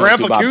everyone knows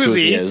Grandpa who Bob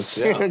Cousy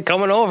is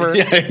coming over.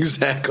 Yeah,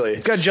 exactly.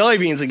 He's got jelly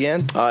beans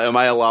again. Am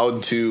I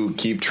allowed to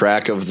keep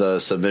track of the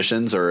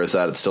submissions, or is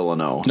that still a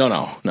no?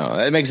 No.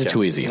 That makes it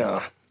too easy.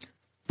 No.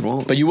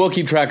 Well, but you will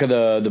keep track of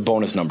the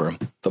bonus number.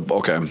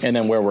 Okay. And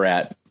then where we're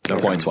at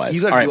points wise.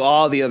 You got to do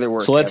all the other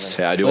work. So let's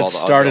start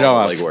it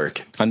off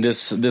on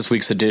this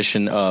week's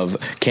edition of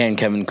Can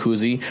Kevin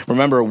Kuzi.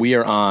 Remember, we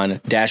are on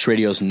Dash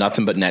Radio's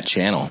Nothing But Net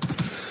channel.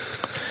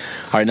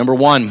 All right, number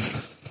 1.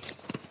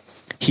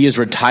 He is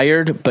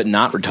retired but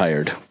not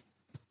retired.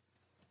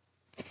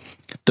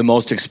 The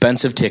most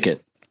expensive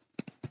ticket.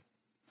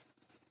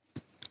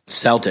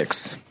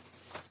 Celtics.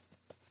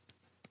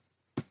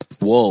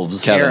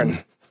 Wolves. Kevin.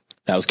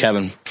 That was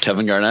Kevin.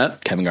 Kevin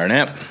Garnett? Kevin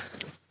Garnett.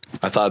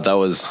 I thought I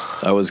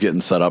was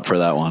getting set up for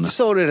that one.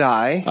 So did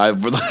I.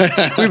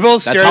 We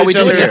both stared at each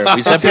other.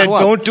 We said,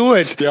 don't do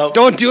it. Yep.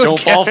 Don't do it. Don't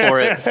fall for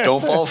it.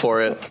 Don't fall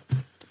for it.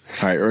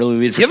 All right, early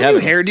lead for You have a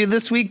Kevin. new hairdo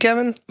this week,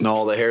 Kevin?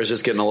 No, the hair's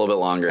just getting a little bit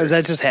longer. Or is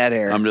that just hat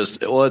hair?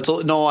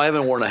 No, I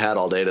haven't worn a hat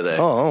all day today.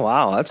 Oh,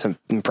 wow. That's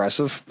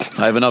impressive.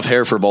 I have enough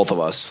hair for both of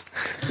us.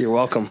 You're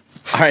welcome.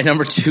 All right,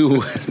 number 2.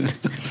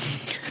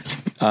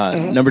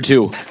 Number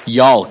 2,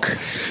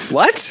 Yalk.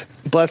 What?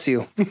 Bless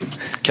you.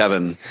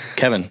 Kevin.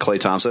 Clay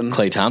Thompson.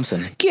 Clay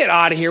Thompson. Get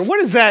out of here.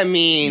 What does that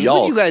mean? Yalk.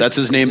 What you guys... That's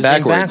his name His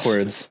name backwards.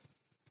 backwards.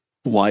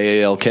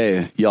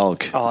 Yalk.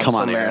 Yalk. Oh, Come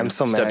I'm on, so mad. Aaron. I'm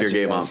so mad Step at your you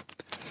game up. guys.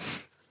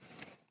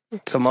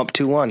 So I'm up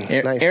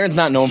 2-1. Nice. Aaron's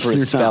not known for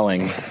his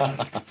spelling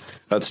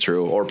That's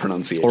true. Or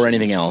pronunciation. or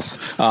anything else.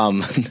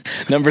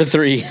 Number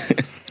 3,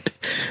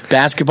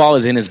 basketball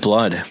is in his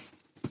blood.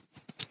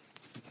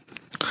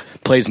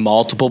 Plays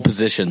multiple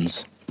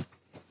positions.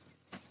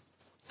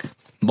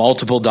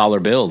 Multiple dollar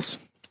bills.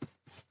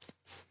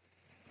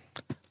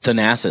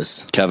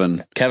 Thanasis.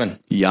 Kevin.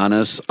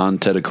 Giannis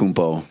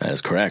Antetokounmpo. That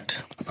is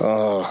correct.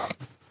 Oh.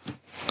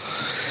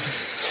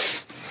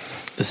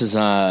 This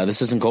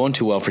isn't going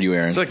too well for you,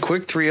 Aaron. It's a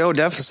quick 3-0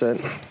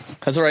 deficit.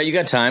 That's all right. You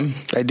got time.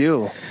 I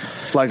do.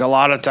 Like a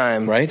lot of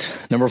time. Right?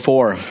 Number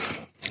 4,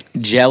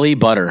 Jelly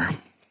Butter.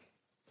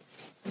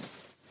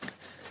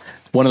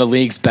 One of the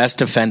league's best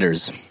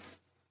defenders.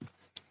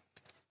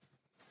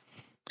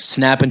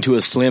 Snap into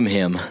a slim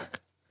him.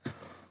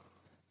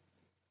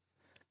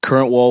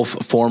 Current Wolf,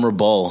 former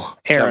Bull.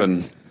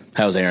 Aaron.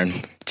 How's Aaron?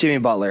 Jimmy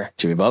Butler.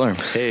 Jimmy Butler.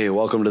 Hey,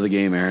 welcome to the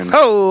game, Aaron.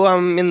 Oh,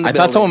 I'm in the I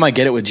thought someone might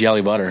get it with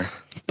Jelly Butter.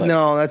 But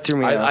No, that threw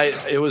me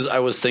off. I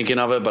was thinking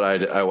of it,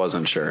 but I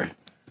wasn't sure.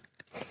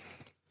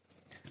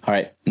 All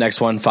right,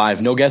 next one,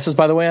 5. No guesses,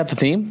 by the way, at the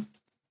theme?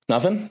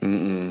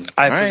 Nothing?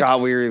 I All right.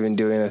 forgot we were even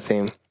doing a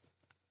theme.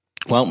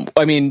 Well,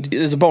 I mean,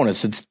 there's a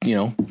bonus. It's,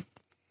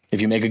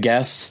 if you make a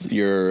guess,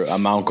 your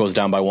amount goes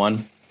down by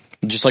 1,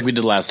 just like we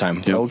did last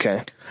time.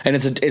 Okay. And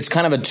it's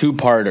kind of a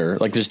 2-parter.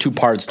 Like there's 2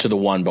 parts to the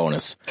 1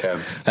 bonus. Okay.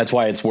 That's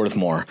why it's worth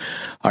more.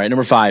 All right,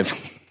 number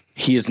 5.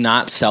 He is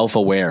not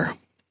self-aware.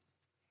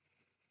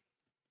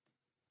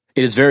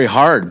 It is very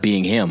hard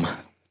being him.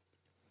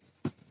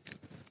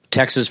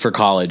 Texas for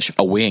college,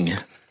 a wing.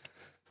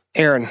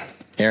 Aaron.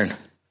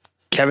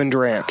 Kevin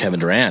Durant.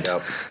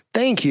 Yep.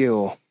 Thank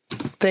you.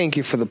 Thank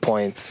you for the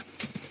points.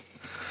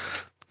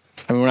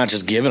 I mean, we're not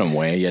just giving them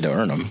away. You had to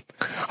earn them.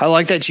 I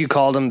like that you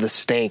called him the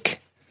Snake.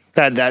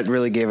 That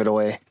really gave it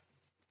away.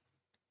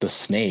 The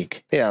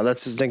Snake. Yeah,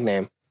 that's his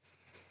nickname.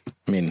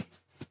 I mean,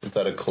 Is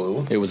that a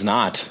clue? it was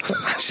not.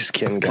 I'm just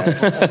kidding,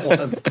 guys.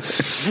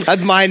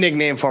 That's my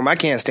nickname for him. I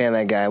can't stand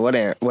that guy.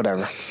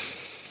 Whatever.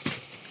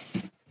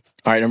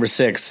 All right, number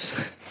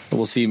 6.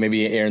 We'll see.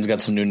 Maybe Aaron's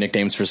got some new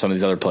nicknames for some of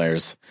these other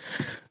players.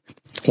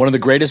 One of the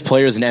greatest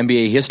players in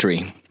NBA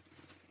history.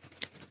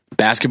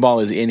 Basketball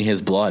is in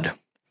his blood.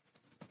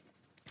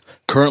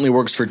 Currently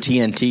works for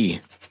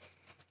TNT.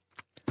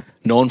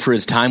 Known for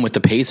his time with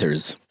the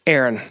Pacers.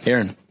 Aaron.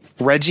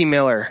 Reggie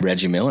Miller.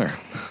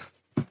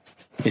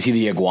 Is he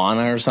the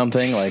iguana or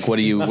something? Like, what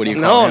do you call him?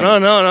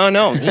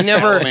 No. He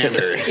never,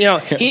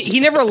 he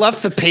never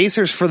left the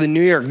Pacers for the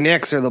New York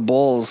Knicks or the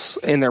Bulls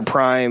in their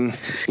prime.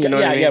 You know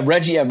what I mean?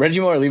 Reggie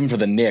Miller leaving for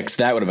the Knicks.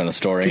 That would have been a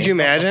story. Could you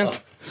imagine?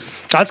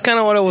 That's kind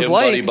of what it was Him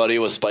like. buddy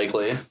with Spike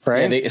Lee.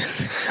 Right? They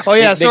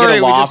sorry. get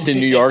a loft in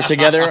New York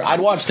together. I'd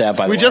watch that,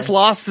 by the way. We just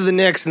lost to the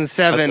Knicks in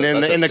 7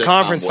 That's a in the sitcom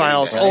conference waiting,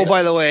 finals. right? Oh,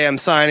 by the way, I'm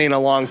signing a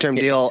long-term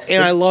deal,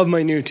 and I love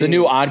my new team. The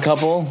new odd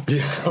couple.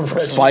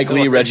 Spike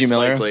Lee, Reggie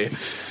Miller. Lee.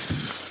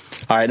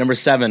 All right, number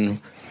 7.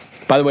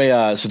 By the way,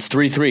 so it's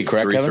 3-3,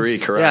 correct, Kevin?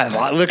 3-3, correct.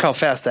 Yeah, look how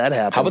fast that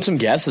happened. How about some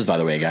guesses, by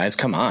the way, guys?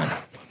 Come on. All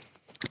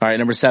right,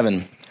 number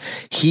 7.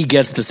 He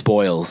gets the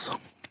spoils.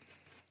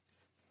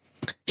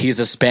 He's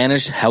a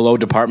Spanish Hello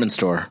department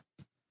store.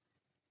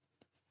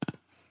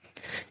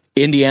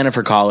 Indiana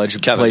for college.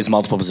 Kevin. Plays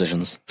multiple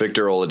positions.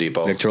 Victor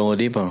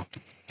Oladipo.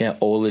 Yeah,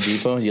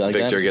 Oladipo. You like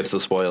Victor that? gets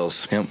the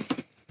spoils. Yep.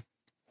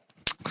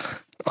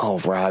 Oh,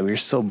 Rob, you're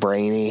so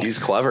brainy. He's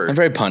clever. I'm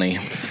very punny.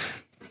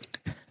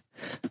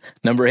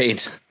 Number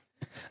 8.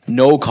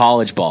 No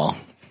college ball.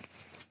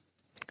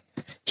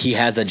 He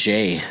has a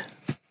J.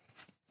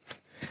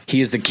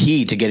 He is the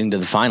key to getting to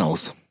the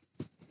finals.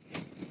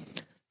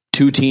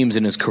 2 teams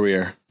in his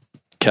career.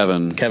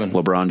 Kevin.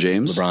 LeBron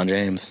James.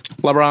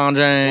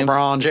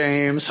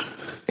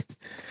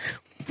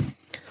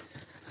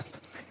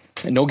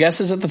 No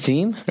guesses at the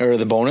theme or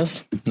the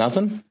bonus?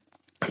 Nothing?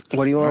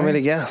 What do you want me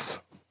to guess?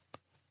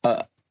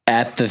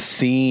 At the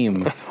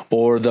theme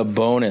or the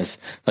bonus.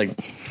 Like,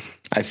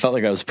 I felt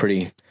like I was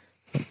pretty,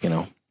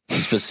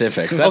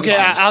 specific. That's Okay,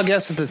 fine. I'll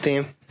guess at the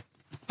theme.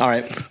 All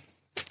right.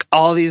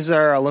 All these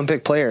are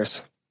Olympic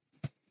players.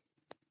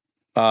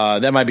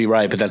 That might be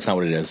right, but that's not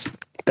what it is.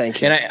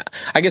 Thank you. And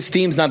I guess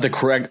theme's not the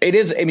correct. It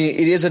is. I mean,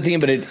 it is a theme,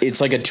 but it's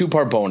like a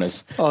 2-part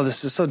bonus. Oh,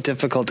 this is so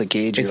difficult to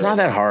gauge. It's not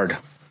that hard.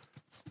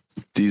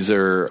 These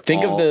are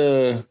Think of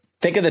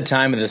the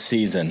time of the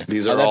season.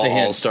 These are that's all a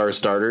hint. all-star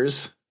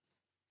starters.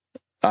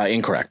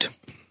 Incorrect.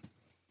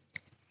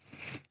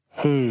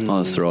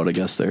 I'll just throw out a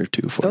guess there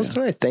too for That's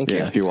you. nice. Thank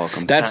Yeah, you. you're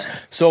welcome.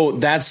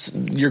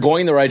 You're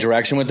going the right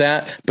direction with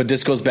that, but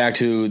this goes back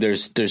to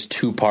there's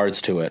two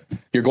parts to it.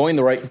 You're going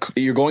the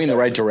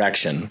right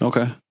direction.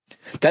 Okay.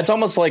 That's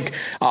almost like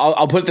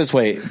I'll put it this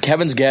way.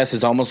 Kevin's guess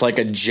is almost like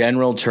a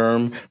general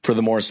term for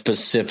the more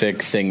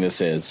specific thing this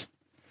is.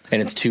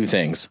 And it's two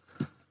things.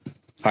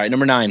 All right,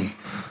 number 9.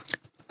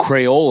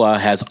 Crayola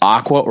has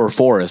aqua or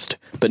forest,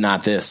 but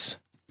not this.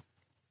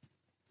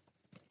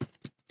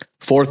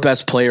 4th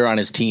best player on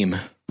his team.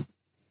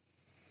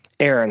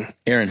 Aaron.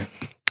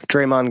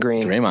 Draymond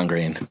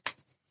Green.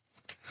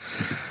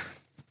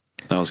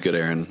 That was good,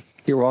 Aaron.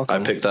 You're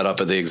welcome. I picked that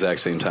up at the exact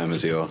same time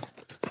as you.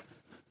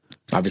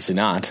 Obviously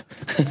not.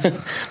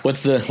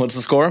 What's the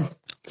score?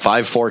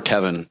 5-4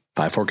 Kevin.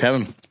 5-4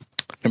 Kevin.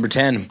 Number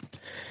 10.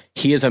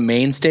 He is a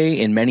mainstay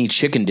in many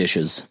chicken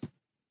dishes.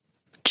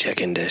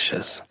 Chicken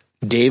dishes.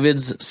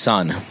 David's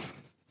son.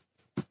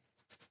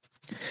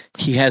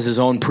 He has his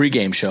own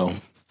pregame show.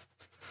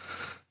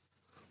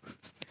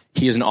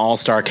 He is an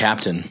all-star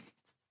captain.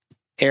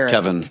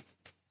 Aaron.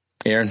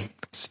 Aaron.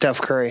 Steph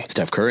Curry.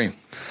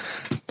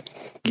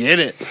 Get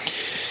it.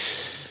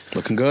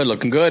 Looking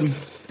good.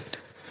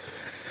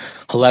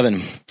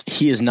 11.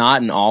 He is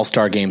not an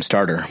all-star game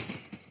starter.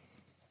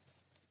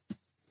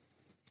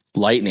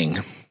 Lightning.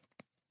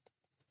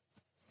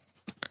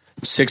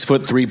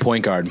 6'3"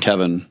 point guard.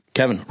 Kevin.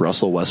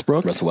 Russell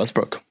Westbrook.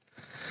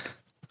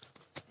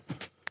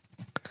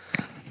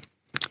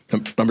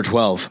 Number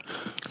 12.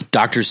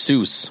 Dr.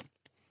 Seuss.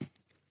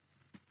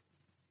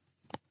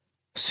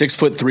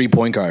 6'3"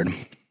 point guard.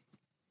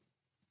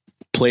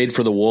 Played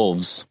for the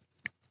Wolves.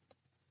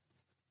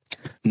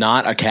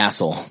 Not a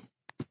castle.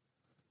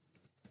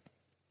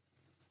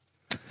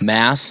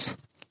 Mass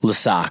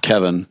Lesac.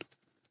 Kevin.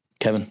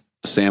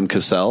 Sam Sam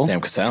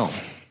Cassell.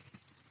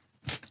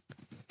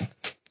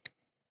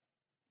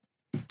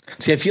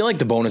 See, I feel like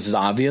the bonus is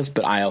obvious,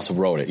 but I also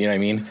wrote it. You know what I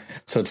mean?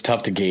 So it's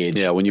tough to gauge.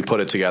 Yeah, when you put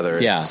it together.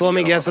 Yeah. So let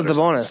me guess at the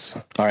bonus.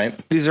 All right.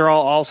 These are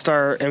all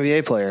all-star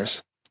NBA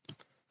players.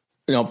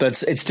 No,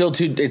 it's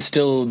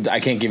still I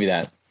can't give you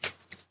that.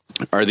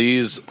 Are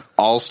these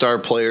all-star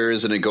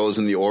players and it goes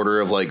in the order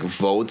of like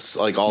votes,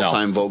 like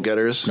all-time vote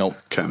getters? Nope.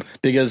 Okay.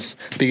 Because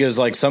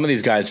like some of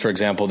these guys, for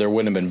example, there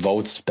wouldn't have been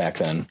votes back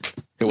then.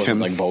 It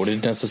wasn't like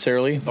voted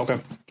necessarily. Okay.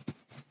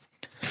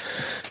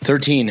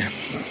 13.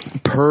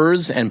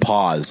 Purrs and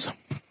Paws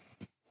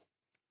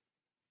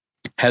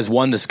has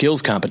won the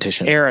skills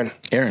competition. Aaron.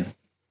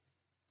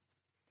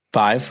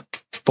 5,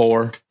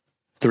 4,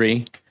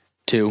 3,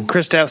 2.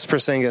 Kristaps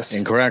Porzingis.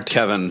 Incorrect.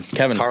 Kevin.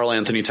 Karl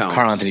Anthony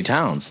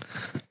Towns.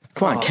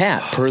 Come on,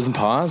 Cat. Purrs and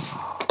Paws.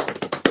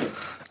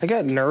 I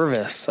got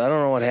nervous. I don't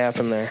know what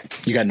happened there.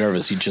 You got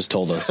nervous. You just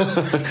told us.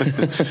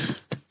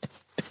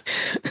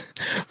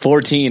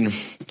 14.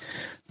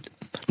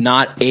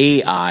 Not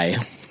AI.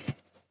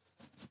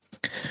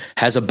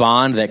 Has a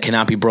bond that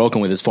cannot be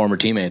broken with his former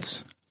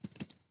teammates.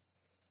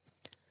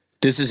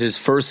 This is his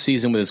first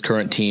season with his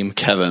current team.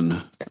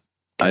 Kevin.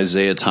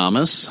 Isaiah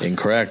Thomas.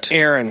 Incorrect.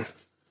 Aaron.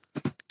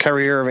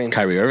 Kyrie Irving.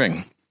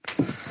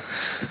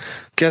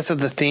 Guess at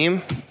the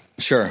theme?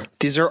 Sure.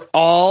 These are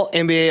all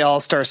NBA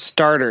All-Star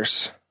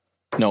starters.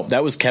 No,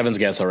 that was Kevin's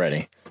guess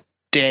already.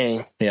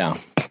 Dang. Yeah.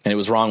 And it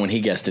was wrong when he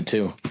guessed it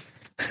too.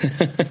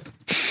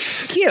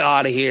 Get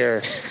out of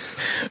here.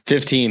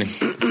 15.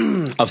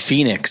 A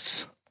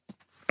Phoenix.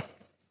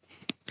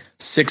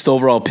 6th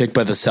overall pick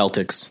by the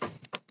Celtics.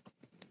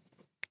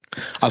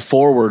 A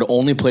forward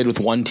only played with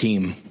one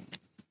team.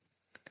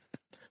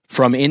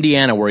 From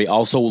Indiana, where he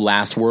also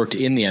last worked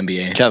in the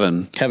NBA.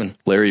 Kevin.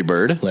 Larry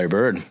Bird.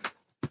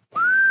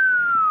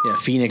 Yeah,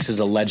 Phoenix is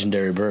a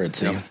legendary bird.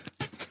 See? Yep.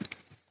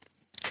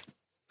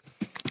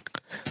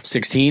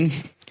 16.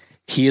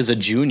 He is a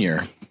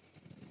junior.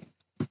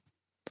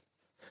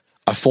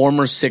 A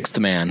former 6th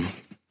man.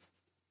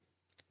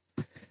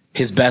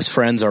 His best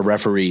friends are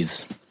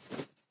referees.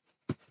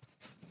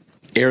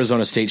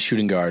 Arizona State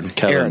shooting guard.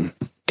 Kevin.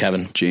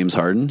 James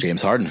Harden.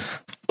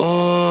 I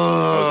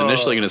was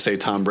initially going to say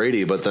Tom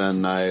Brady, but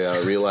then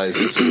I realized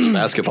it's a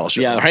basketball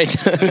show. Yeah, right.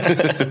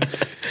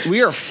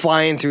 We are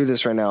flying through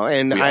this right now,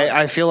 and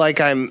I feel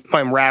like I'm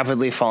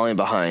rapidly falling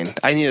behind.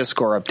 I need a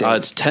score update.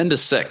 It's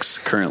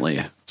 10-6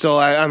 currently. So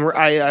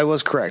I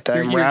was correct.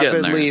 I'm You're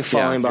rapidly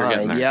falling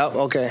behind. There. Yep.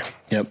 Okay.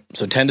 Yep.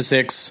 So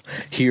 10-6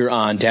 here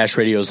on Dash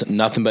Radio's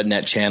Nothing But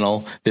Net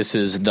channel. This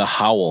is The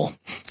Howl,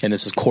 and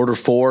this is quarter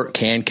 4.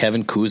 Can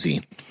Kevin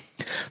Kuzi.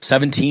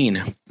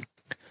 17.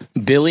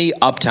 Billy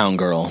Uptown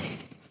Girl.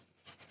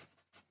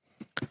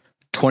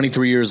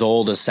 23 years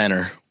old, a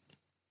center.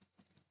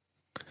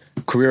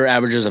 Career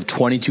averages of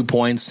 22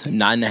 points,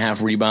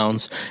 9.5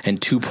 rebounds, and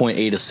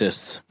 2.8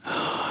 assists.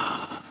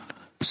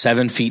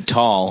 7 feet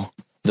tall.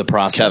 The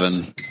process.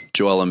 Kevin.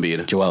 Joel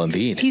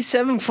Embiid. He's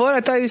 7 foot. I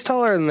thought he was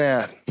taller than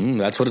that.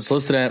 That's what it's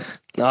listed at.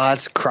 No,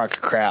 that's a crock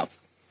of crap.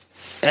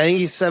 I think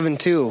he's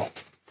 7'2".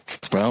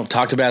 Well,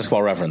 talk to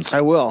Basketball Reference. I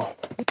will.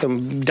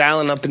 I'm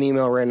dialing up an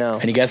email right now.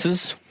 Any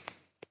guesses?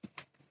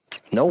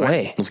 No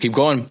way. Let's keep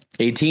going.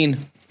 18.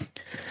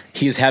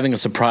 He is having a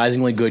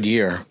surprisingly good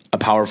year. A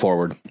power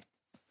forward.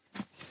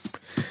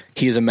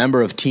 He is a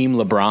member of Team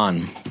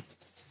LeBron.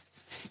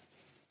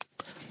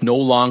 No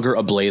longer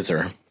a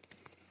Blazer.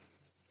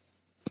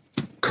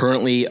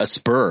 Currently a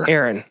Spur.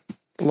 Aaron,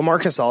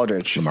 LaMarcus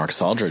Aldridge.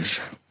 LaMarcus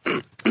Aldridge.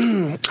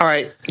 All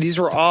right, these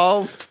were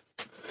all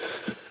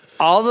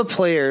the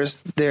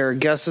players. Their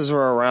guesses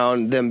were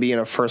around them being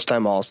a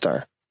first-time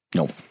All-Star.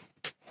 Nope.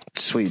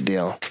 Sweet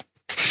deal.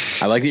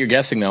 I like that you're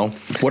guessing, though.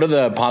 What are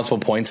the possible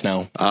points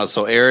now?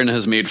 So Aaron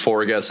has made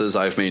 4 guesses.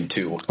 I've made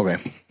 2.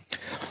 Okay.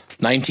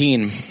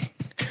 19.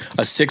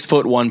 A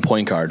 6'1"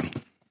 point guard.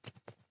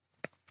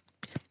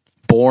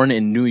 Born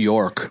in New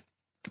York.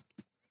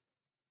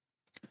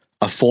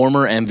 A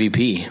former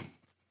MVP.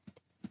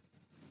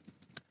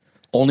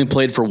 Only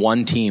played for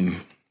one team.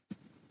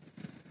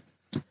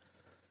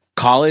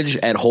 College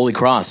at Holy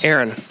Cross.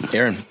 Aaron.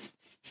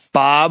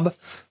 Bob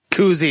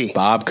Cousy.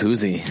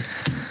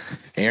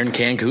 Aaron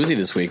can Cousy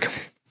this week.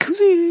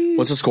 Cousy.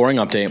 What's the scoring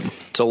update?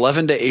 It's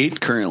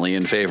 11-8 currently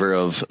in favor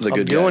of the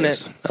good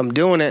guys. I'm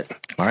doing it.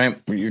 All right.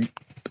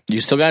 You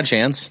still got a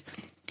chance.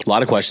 A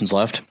lot of questions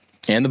left.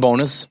 And the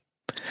bonus.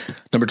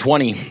 Number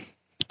 20.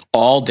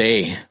 All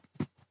day.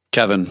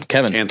 Kevin.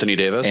 Anthony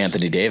Davis.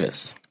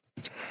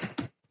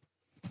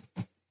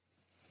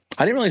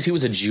 I didn't realize he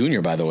was a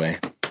junior, by the way.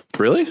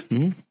 Really?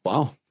 Mm-hmm.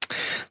 Wow.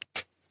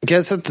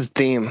 Guess that's the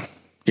theme.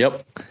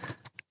 Yep.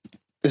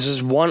 This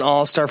is one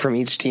All-Star from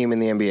each team in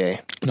the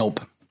NBA. Nope.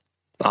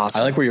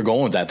 Awesome. I like where you're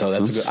going with that, though.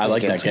 That's a good. I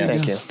like that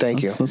guess.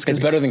 Thank you. It's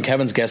better than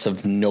Kevin's guess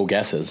of no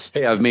guesses.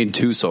 Hey, I've made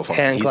 2 so far.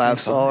 Hand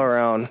claps all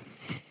around.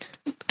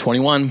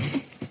 21.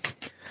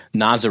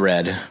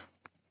 Nazared.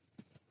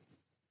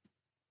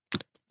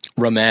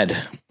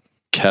 Ramed.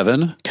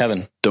 Kevin.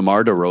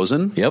 DeMar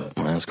DeRozan. Yep,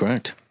 that's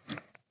correct.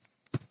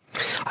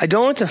 I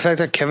don't like the fact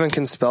that Kevin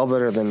can spell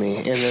better than me,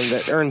 and then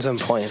that earns him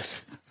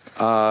points.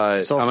 I'm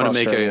going to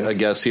make a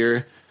guess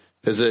here.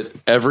 Is it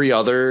every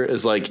other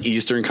is like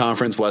Eastern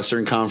Conference,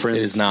 Western Conference?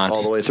 It is not.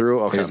 All the way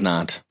through? Okay. It is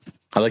not.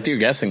 I like that you're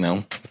guessing,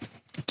 though.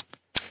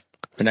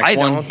 The next I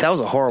one. don't. That was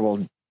a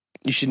horrible.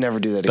 You should never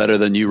do that again. Better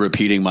than you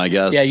repeating my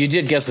guess. Yeah, you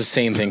did guess the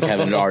same thing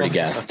Kevin had already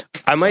guessed.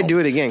 I might do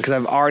it again because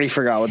I've already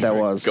forgot what that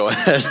was. Go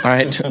ahead. All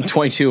right,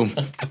 22.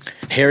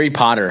 Harry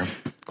Potter.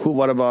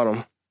 What about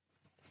him?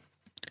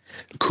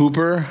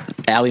 Cooper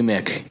Ally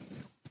Mick.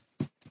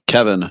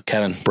 Kevin.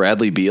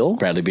 Bradley Beal.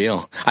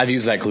 I've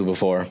used that clue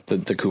before,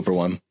 the Cooper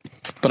one.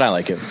 But I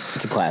like it.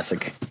 It's a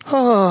classic.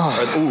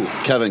 Ooh,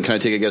 Kevin, can I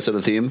take a guess at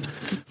the theme?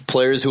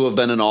 Players who have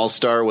been an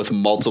all-star with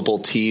multiple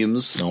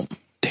teams. Nope.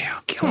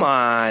 Damn. Come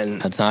on.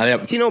 That's not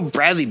it. You know,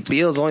 Bradley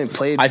Beal's only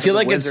played I feel for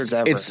like the Wizards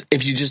ever. it's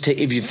if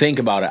you think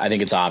about it, I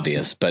think it's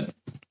obvious, but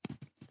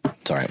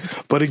it's all right.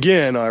 But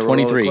again, I wrote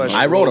 23.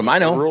 I wrote him. I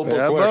know.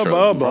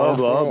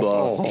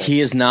 Blah.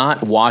 He is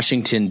not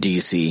Washington,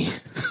 D.C.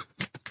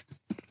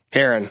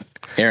 Aaron.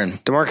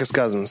 DeMarcus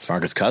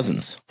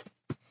Cousins.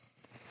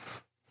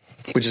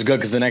 Which is good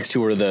because the next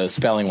 2 are the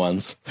spelling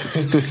ones.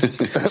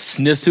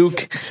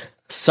 Snisuk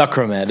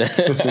Sukramed.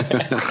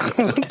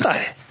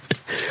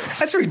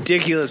 That's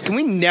ridiculous. Can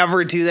we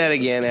never do that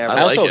again? Ever?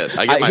 I like it.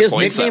 I get my his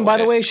points nickname, that by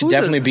the way. way, should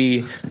definitely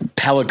be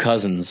Pella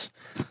Cousins.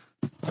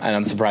 And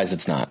I'm surprised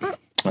it's not.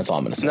 That's all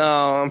I'm going to say.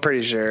 No, I'm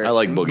pretty sure. I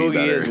like Boogie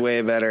better. Is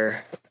way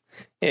better.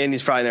 And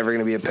he's probably never going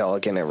to be a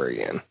Pelican ever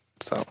again.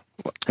 So,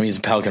 I mean, he's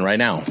a Pelican right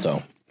now,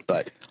 so.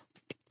 But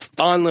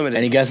unlimited.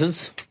 Any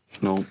guesses?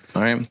 No.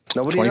 All right.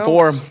 Nobody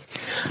 24. knows.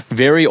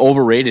 Very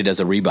overrated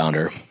as a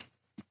rebounder.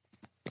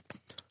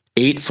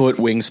 8-foot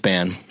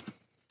wingspan.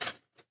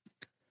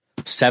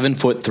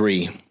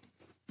 7'3".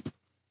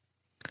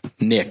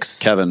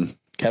 Knicks. Kevin.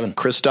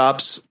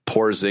 Kristaps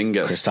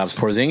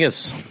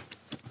Porzingis.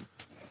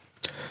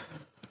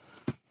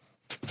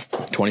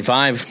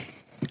 25.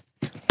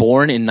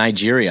 Born in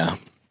Nigeria.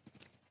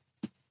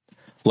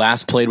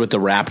 Last played with the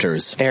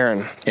Raptors.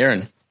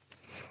 Aaron.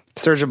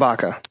 Serge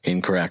Ibaka.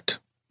 Incorrect.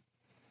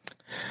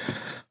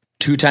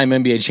 2-time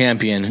NBA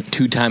champion,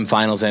 2-time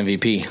Finals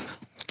MVP.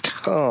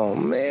 Oh,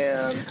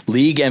 man.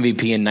 League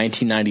MVP in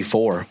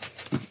 1994.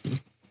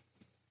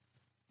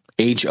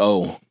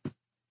 H.O.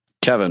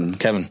 Kevin.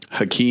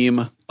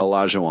 Hakeem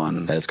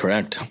Olajuwon. That is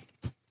correct.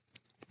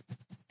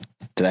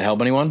 Did that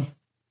help anyone?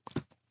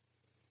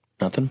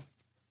 Nothing?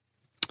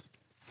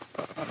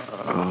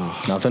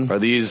 Nothing? Are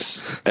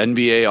these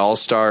NBA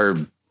All-Star?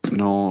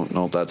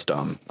 No, that's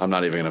dumb. I'm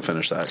not even going to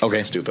finish that. Okay.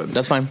 That's stupid.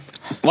 That's fine.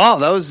 Wow,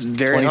 that was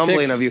very 26.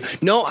 humbling of you.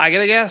 No, I got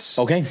to guess.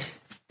 Okay.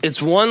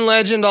 It's one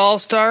legend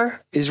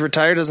All-Star. He's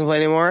retired, doesn't play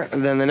anymore.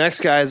 And then the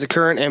next guy is a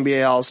current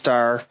NBA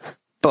All-Star.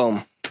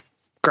 Boom.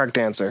 Correct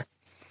answer.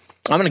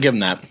 I'm going to give him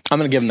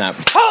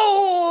that.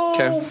 Oh!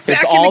 Okay.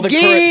 It's all the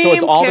current, so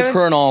it's all the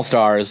current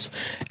All-Stars,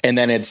 and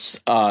then it's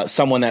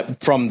someone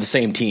that from the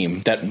same team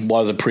that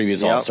was a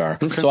previous All-Star.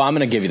 Okay. So I'm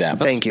going to give you that.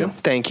 Thank you.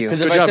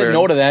 Because if I said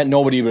no to that,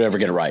 nobody would ever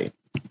get it right.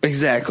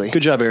 Exactly.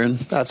 Good job, Aaron.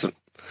 That's what.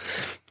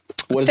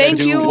 What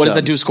does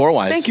that do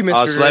score-wise? Thank you,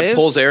 Mr. So that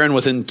pulls Aaron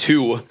within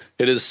 2.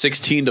 It is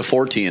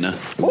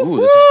 16-14. Ooh,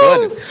 this is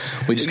good.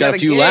 We just got a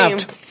few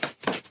left.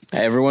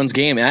 Everyone's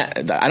game.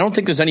 I don't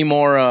think there's any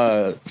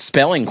more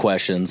spelling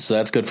questions, so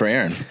that's good for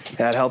Aaron.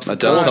 That helps. That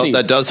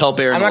does help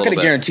Aaron. I'm not going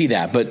to guarantee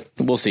that, but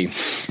we'll see.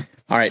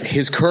 All right,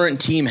 his current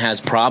team has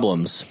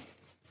problems.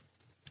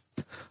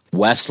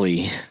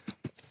 Wesley,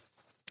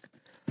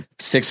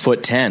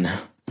 6'10",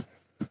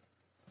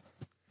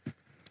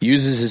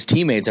 uses his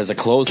teammates as a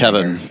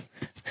closer.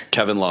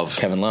 Kevin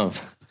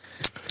Love.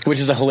 Which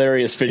is a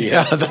hilarious video.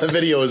 Yeah, that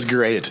video is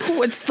great.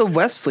 What's the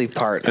Wesley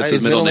part? It's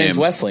his middle name's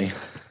Wesley.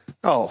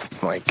 Oh,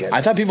 my goodness.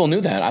 I thought people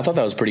knew that. I thought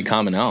that was pretty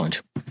common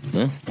knowledge.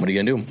 What are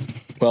you going to do?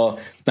 Well,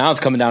 now it's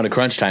coming down to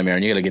crunch time,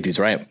 Aaron. You got to get these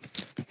right.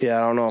 Yeah,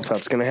 I don't know if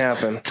that's going to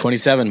happen.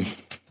 27.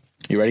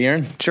 You ready,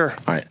 Aaron? Sure.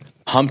 All right.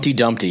 Humpty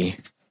Dumpty.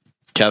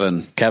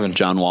 Kevin.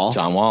 John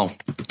Wall.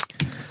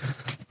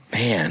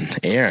 Man,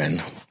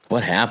 Aaron,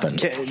 what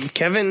happened?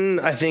 Kevin,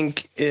 I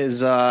think,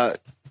 is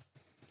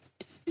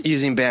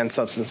using banned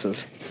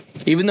substances.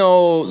 Even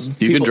though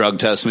you can drug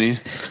test me.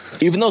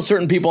 Even though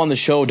certain people on the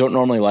show don't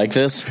normally like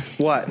this.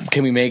 What?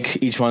 Can we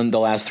make each one, the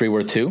last three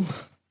worth 2?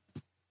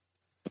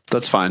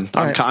 That's fine.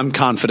 I'm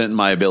confident in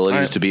my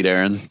abilities to beat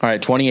Aaron. All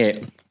right,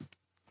 28.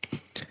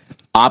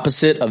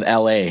 Opposite of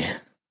LA.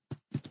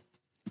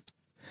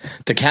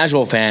 The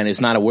casual fan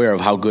is not aware of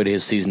how good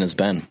his season has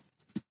been.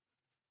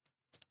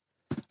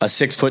 A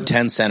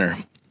 6'10" center.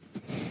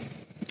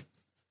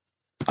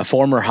 A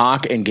former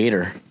Hawk and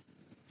Gator.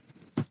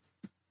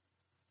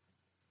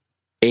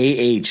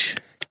 AH.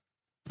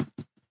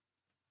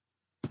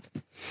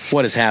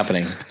 What is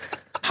happening?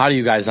 How do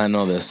you guys not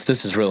know this?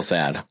 This is real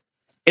sad.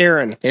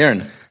 Aaron.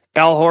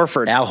 Al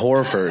Horford.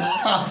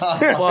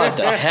 What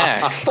the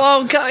heck?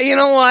 Well, you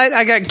know what?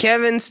 I got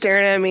Kevin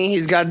staring at me.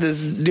 He's got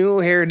this new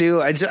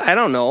hairdo. I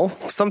don't know.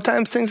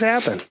 Sometimes things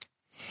happen.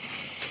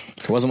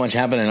 There wasn't much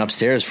happening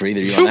upstairs for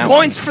either of you. 2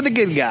 points for the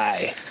good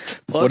guy.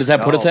 What does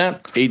that put us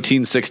at?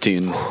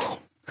 18-16.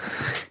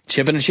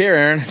 Chip in a chair,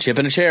 Aaron. Chip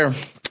in a chair.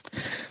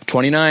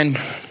 29.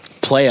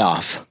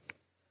 Playoff.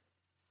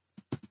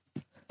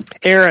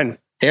 Aaron.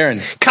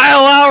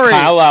 Kyle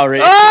Lowry.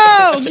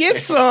 Oh,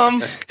 get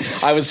some.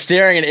 I was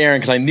staring at Aaron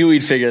because I knew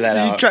he'd figure that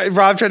out.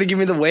 Rob tried to give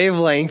me the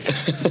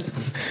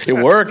wavelength. It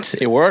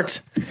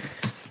worked.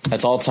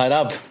 That's all tied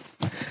up.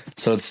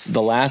 So it's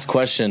the last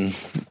question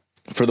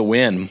for the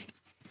win.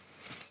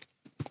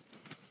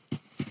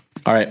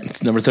 All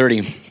right, number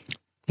 30.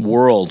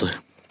 World.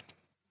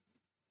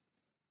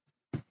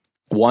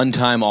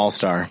 One-time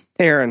All-Star.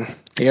 Aaron.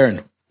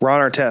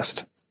 Ron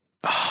Artest.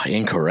 Oh,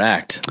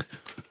 incorrect.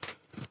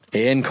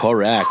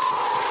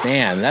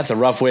 Man, that's a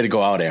rough way to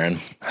go out, Aaron.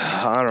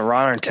 On a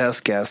Ron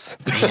Artest guess.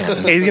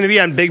 He's going to be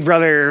on Big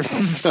Brother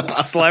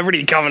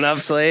Celebrity coming up,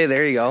 so hey,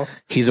 there you go.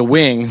 He's a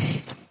wing.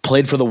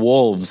 Played for the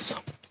Wolves.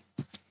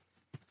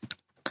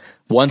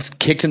 Once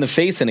kicked in the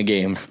face in a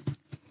game.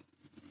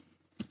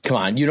 Come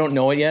on, you don't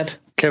know it yet?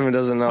 Kevin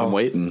doesn't know. I'm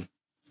waiting.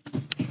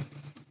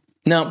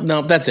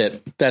 No, that's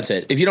it.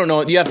 If you don't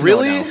know it, you have to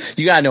know it now.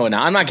 You got to know it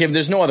now. I'm not giving,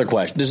 there's no other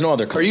question. There's no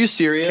other clue. Are you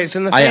serious? Kicked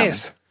in the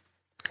face.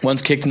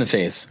 Once kicked in the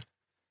face.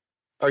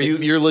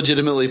 You're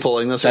legitimately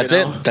pulling this right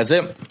now? That's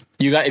it.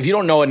 If you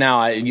don't know it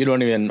now, you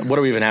don't even, what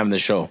are we even having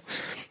this show?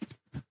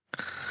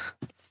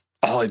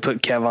 Oh, he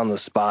put Kev on the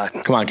spot.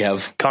 Come on,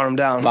 Kev. Count him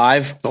down.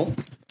 5. Nope.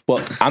 Well,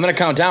 I'm going to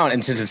count down,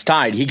 and since it's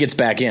tied, he gets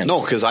back in.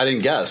 No, because I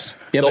didn't guess.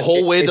 Yeah, the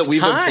whole way that we've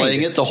tied. been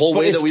playing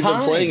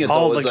it,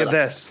 Oh, look at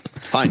this.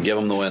 Fine, give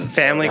him the win.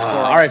 Family chorus.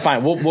 All right,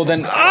 fine. Well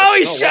then. Oh,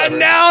 he's shutting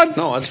down.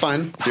 No, that's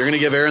fine. You're going to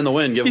give Aaron the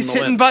win. Give him the win. He's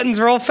hitting buttons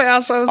real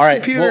fast on his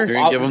computer. You're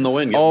going to give him the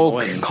win. Give him the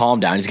win.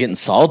 Calm down. He's getting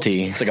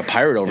salty. It's like a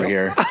pirate over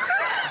here.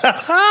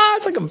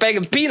 It's like a bag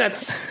of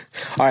peanuts.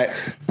 All right,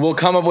 we'll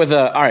come up with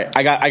a. All right,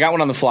 I got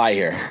one on the fly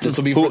here. This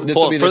will be the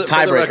tiebreaker.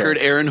 For the record,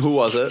 Aaron, who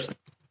was it?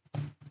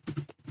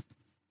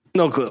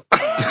 No clue.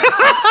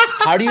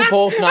 How do you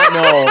both not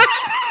know?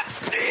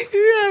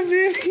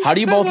 How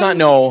do you both not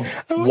know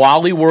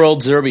Wally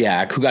World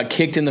Zerbiak, who got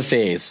kicked in the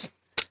face?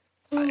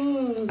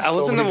 I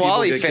wasn't a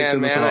Wally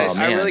fan, man.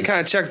 I really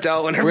kind of checked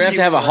out whenever. We're going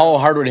to have a whole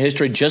hardwood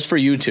history just for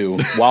you two,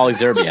 Wally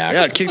Zerbiak.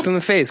 Yeah, kicked in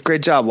the face.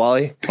 Great job,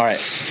 Wally. All right.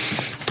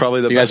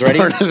 Probably the best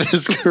part of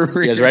his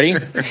career. You guys ready?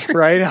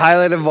 Right?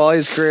 Highlight of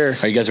Wally's career.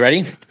 Are you guys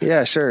ready?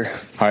 Yeah, sure.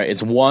 All right.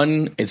 It's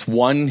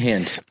one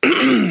hint.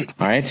 All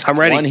right. I'm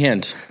ready. One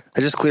hint. I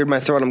just cleared my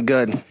throat. I'm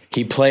good.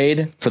 He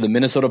played for the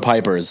Minnesota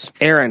Pipers.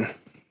 Aaron.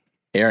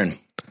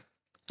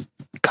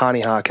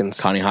 Connie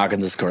Hawkins. Connie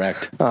Hawkins is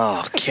correct.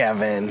 Oh,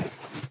 Kevin.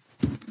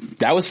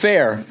 That was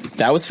fair.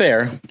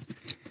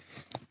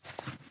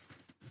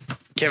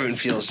 Kevin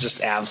feels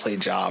just absolutely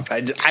jobbed.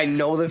 I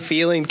know the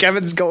feeling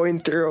Kevin's going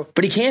through.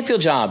 But he can't feel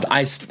jobbed.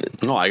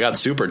 No, I got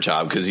super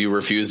jobbed because you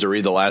refused to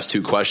read the last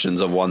 2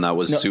 questions of one that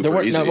was super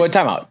easy. No,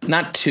 time out.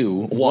 Not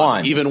 2.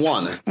 1. Even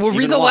 1. We'll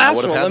read the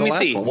last one. Let me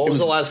see. What was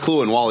the last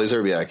clue in Wally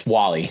Zerbiak?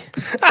 Wally.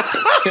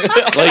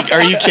 Like,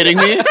 are you kidding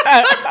me?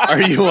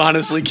 Are you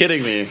honestly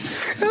kidding me?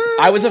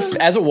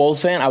 As a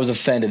Wolves fan, I was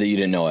offended that you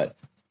didn't know it.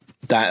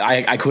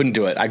 I couldn't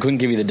do it. I couldn't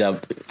give you the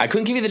dub.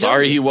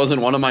 Sorry, he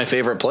wasn't one of my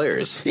favorite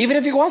players. Even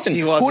if he wasn't.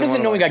 Who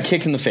doesn't know he got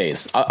kicked in the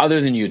face other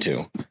than you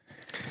two?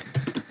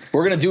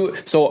 We're going to do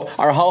so.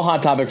 Our Howl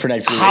Hot topic for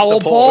next week. Howl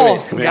poll.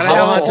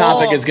 Howl Hot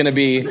topic is going to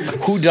be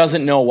who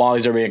doesn't know Wally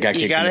Szczerbiak got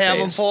kicked in the face. You got to have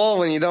a poll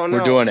when you don't know.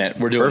 We're doing it.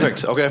 We're doing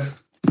Perfect. it. Okay.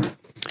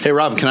 Hey,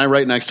 Rob, can I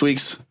write next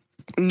week's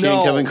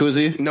No. Kevin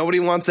Kuzi? Nobody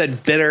wants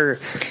that bitter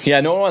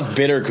Yeah, no one wants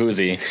bitter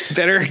Kuzi.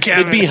 Kevin.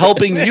 It'd be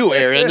helping you,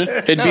 Aaron.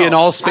 It'd be an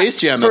all Space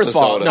Jam First of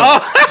all,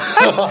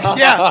 episode.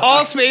 Yeah,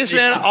 all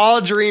Spaceman,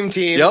 all Dream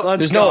Team. Yep. Let's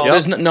There's go.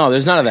 there's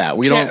none of that.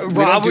 We don't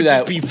Rob do would that.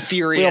 just be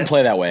furious. We don't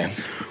play that way.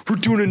 We're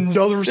doing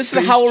another This is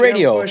Space the Howl Jam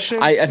Radio. question?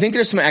 I think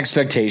there's some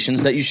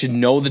expectations that you should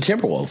know the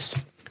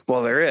Timberwolves.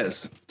 Well, there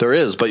is. There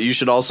is, but you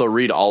should also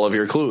read all of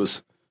your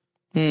clues.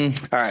 All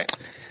right.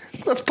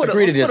 Let's put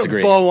Agree to let's put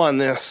disagree. a bow on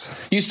this.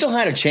 You still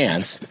had a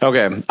chance.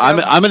 Okay,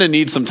 I'm going to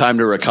need some time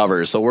to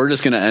recover, so we're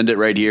just going to end it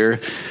right here.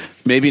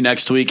 Maybe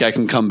next week I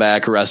can come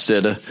back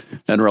rested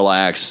and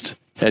relaxed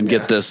and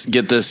get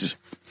this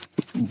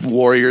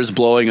Warriors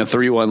blowing a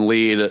 3-1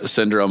 lead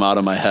syndrome out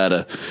of my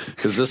head,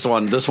 because this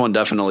one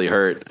definitely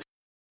hurt.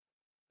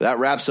 That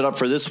wraps it up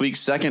for this week's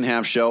second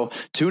half show.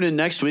 Tune in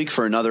next week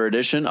for another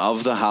edition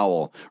of The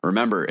Howl.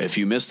 Remember, if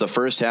you missed the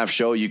first half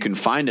show, you can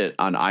find it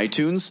on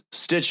iTunes,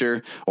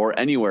 Stitcher, or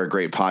anywhere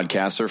great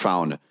podcasts are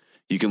found.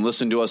 You can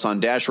listen to us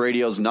on Dash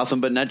Radio's Nothing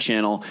But Net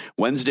channel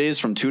Wednesdays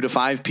from 2 to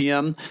 5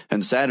 p.m.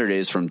 and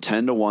Saturdays from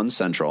 10 to 1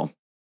 Central.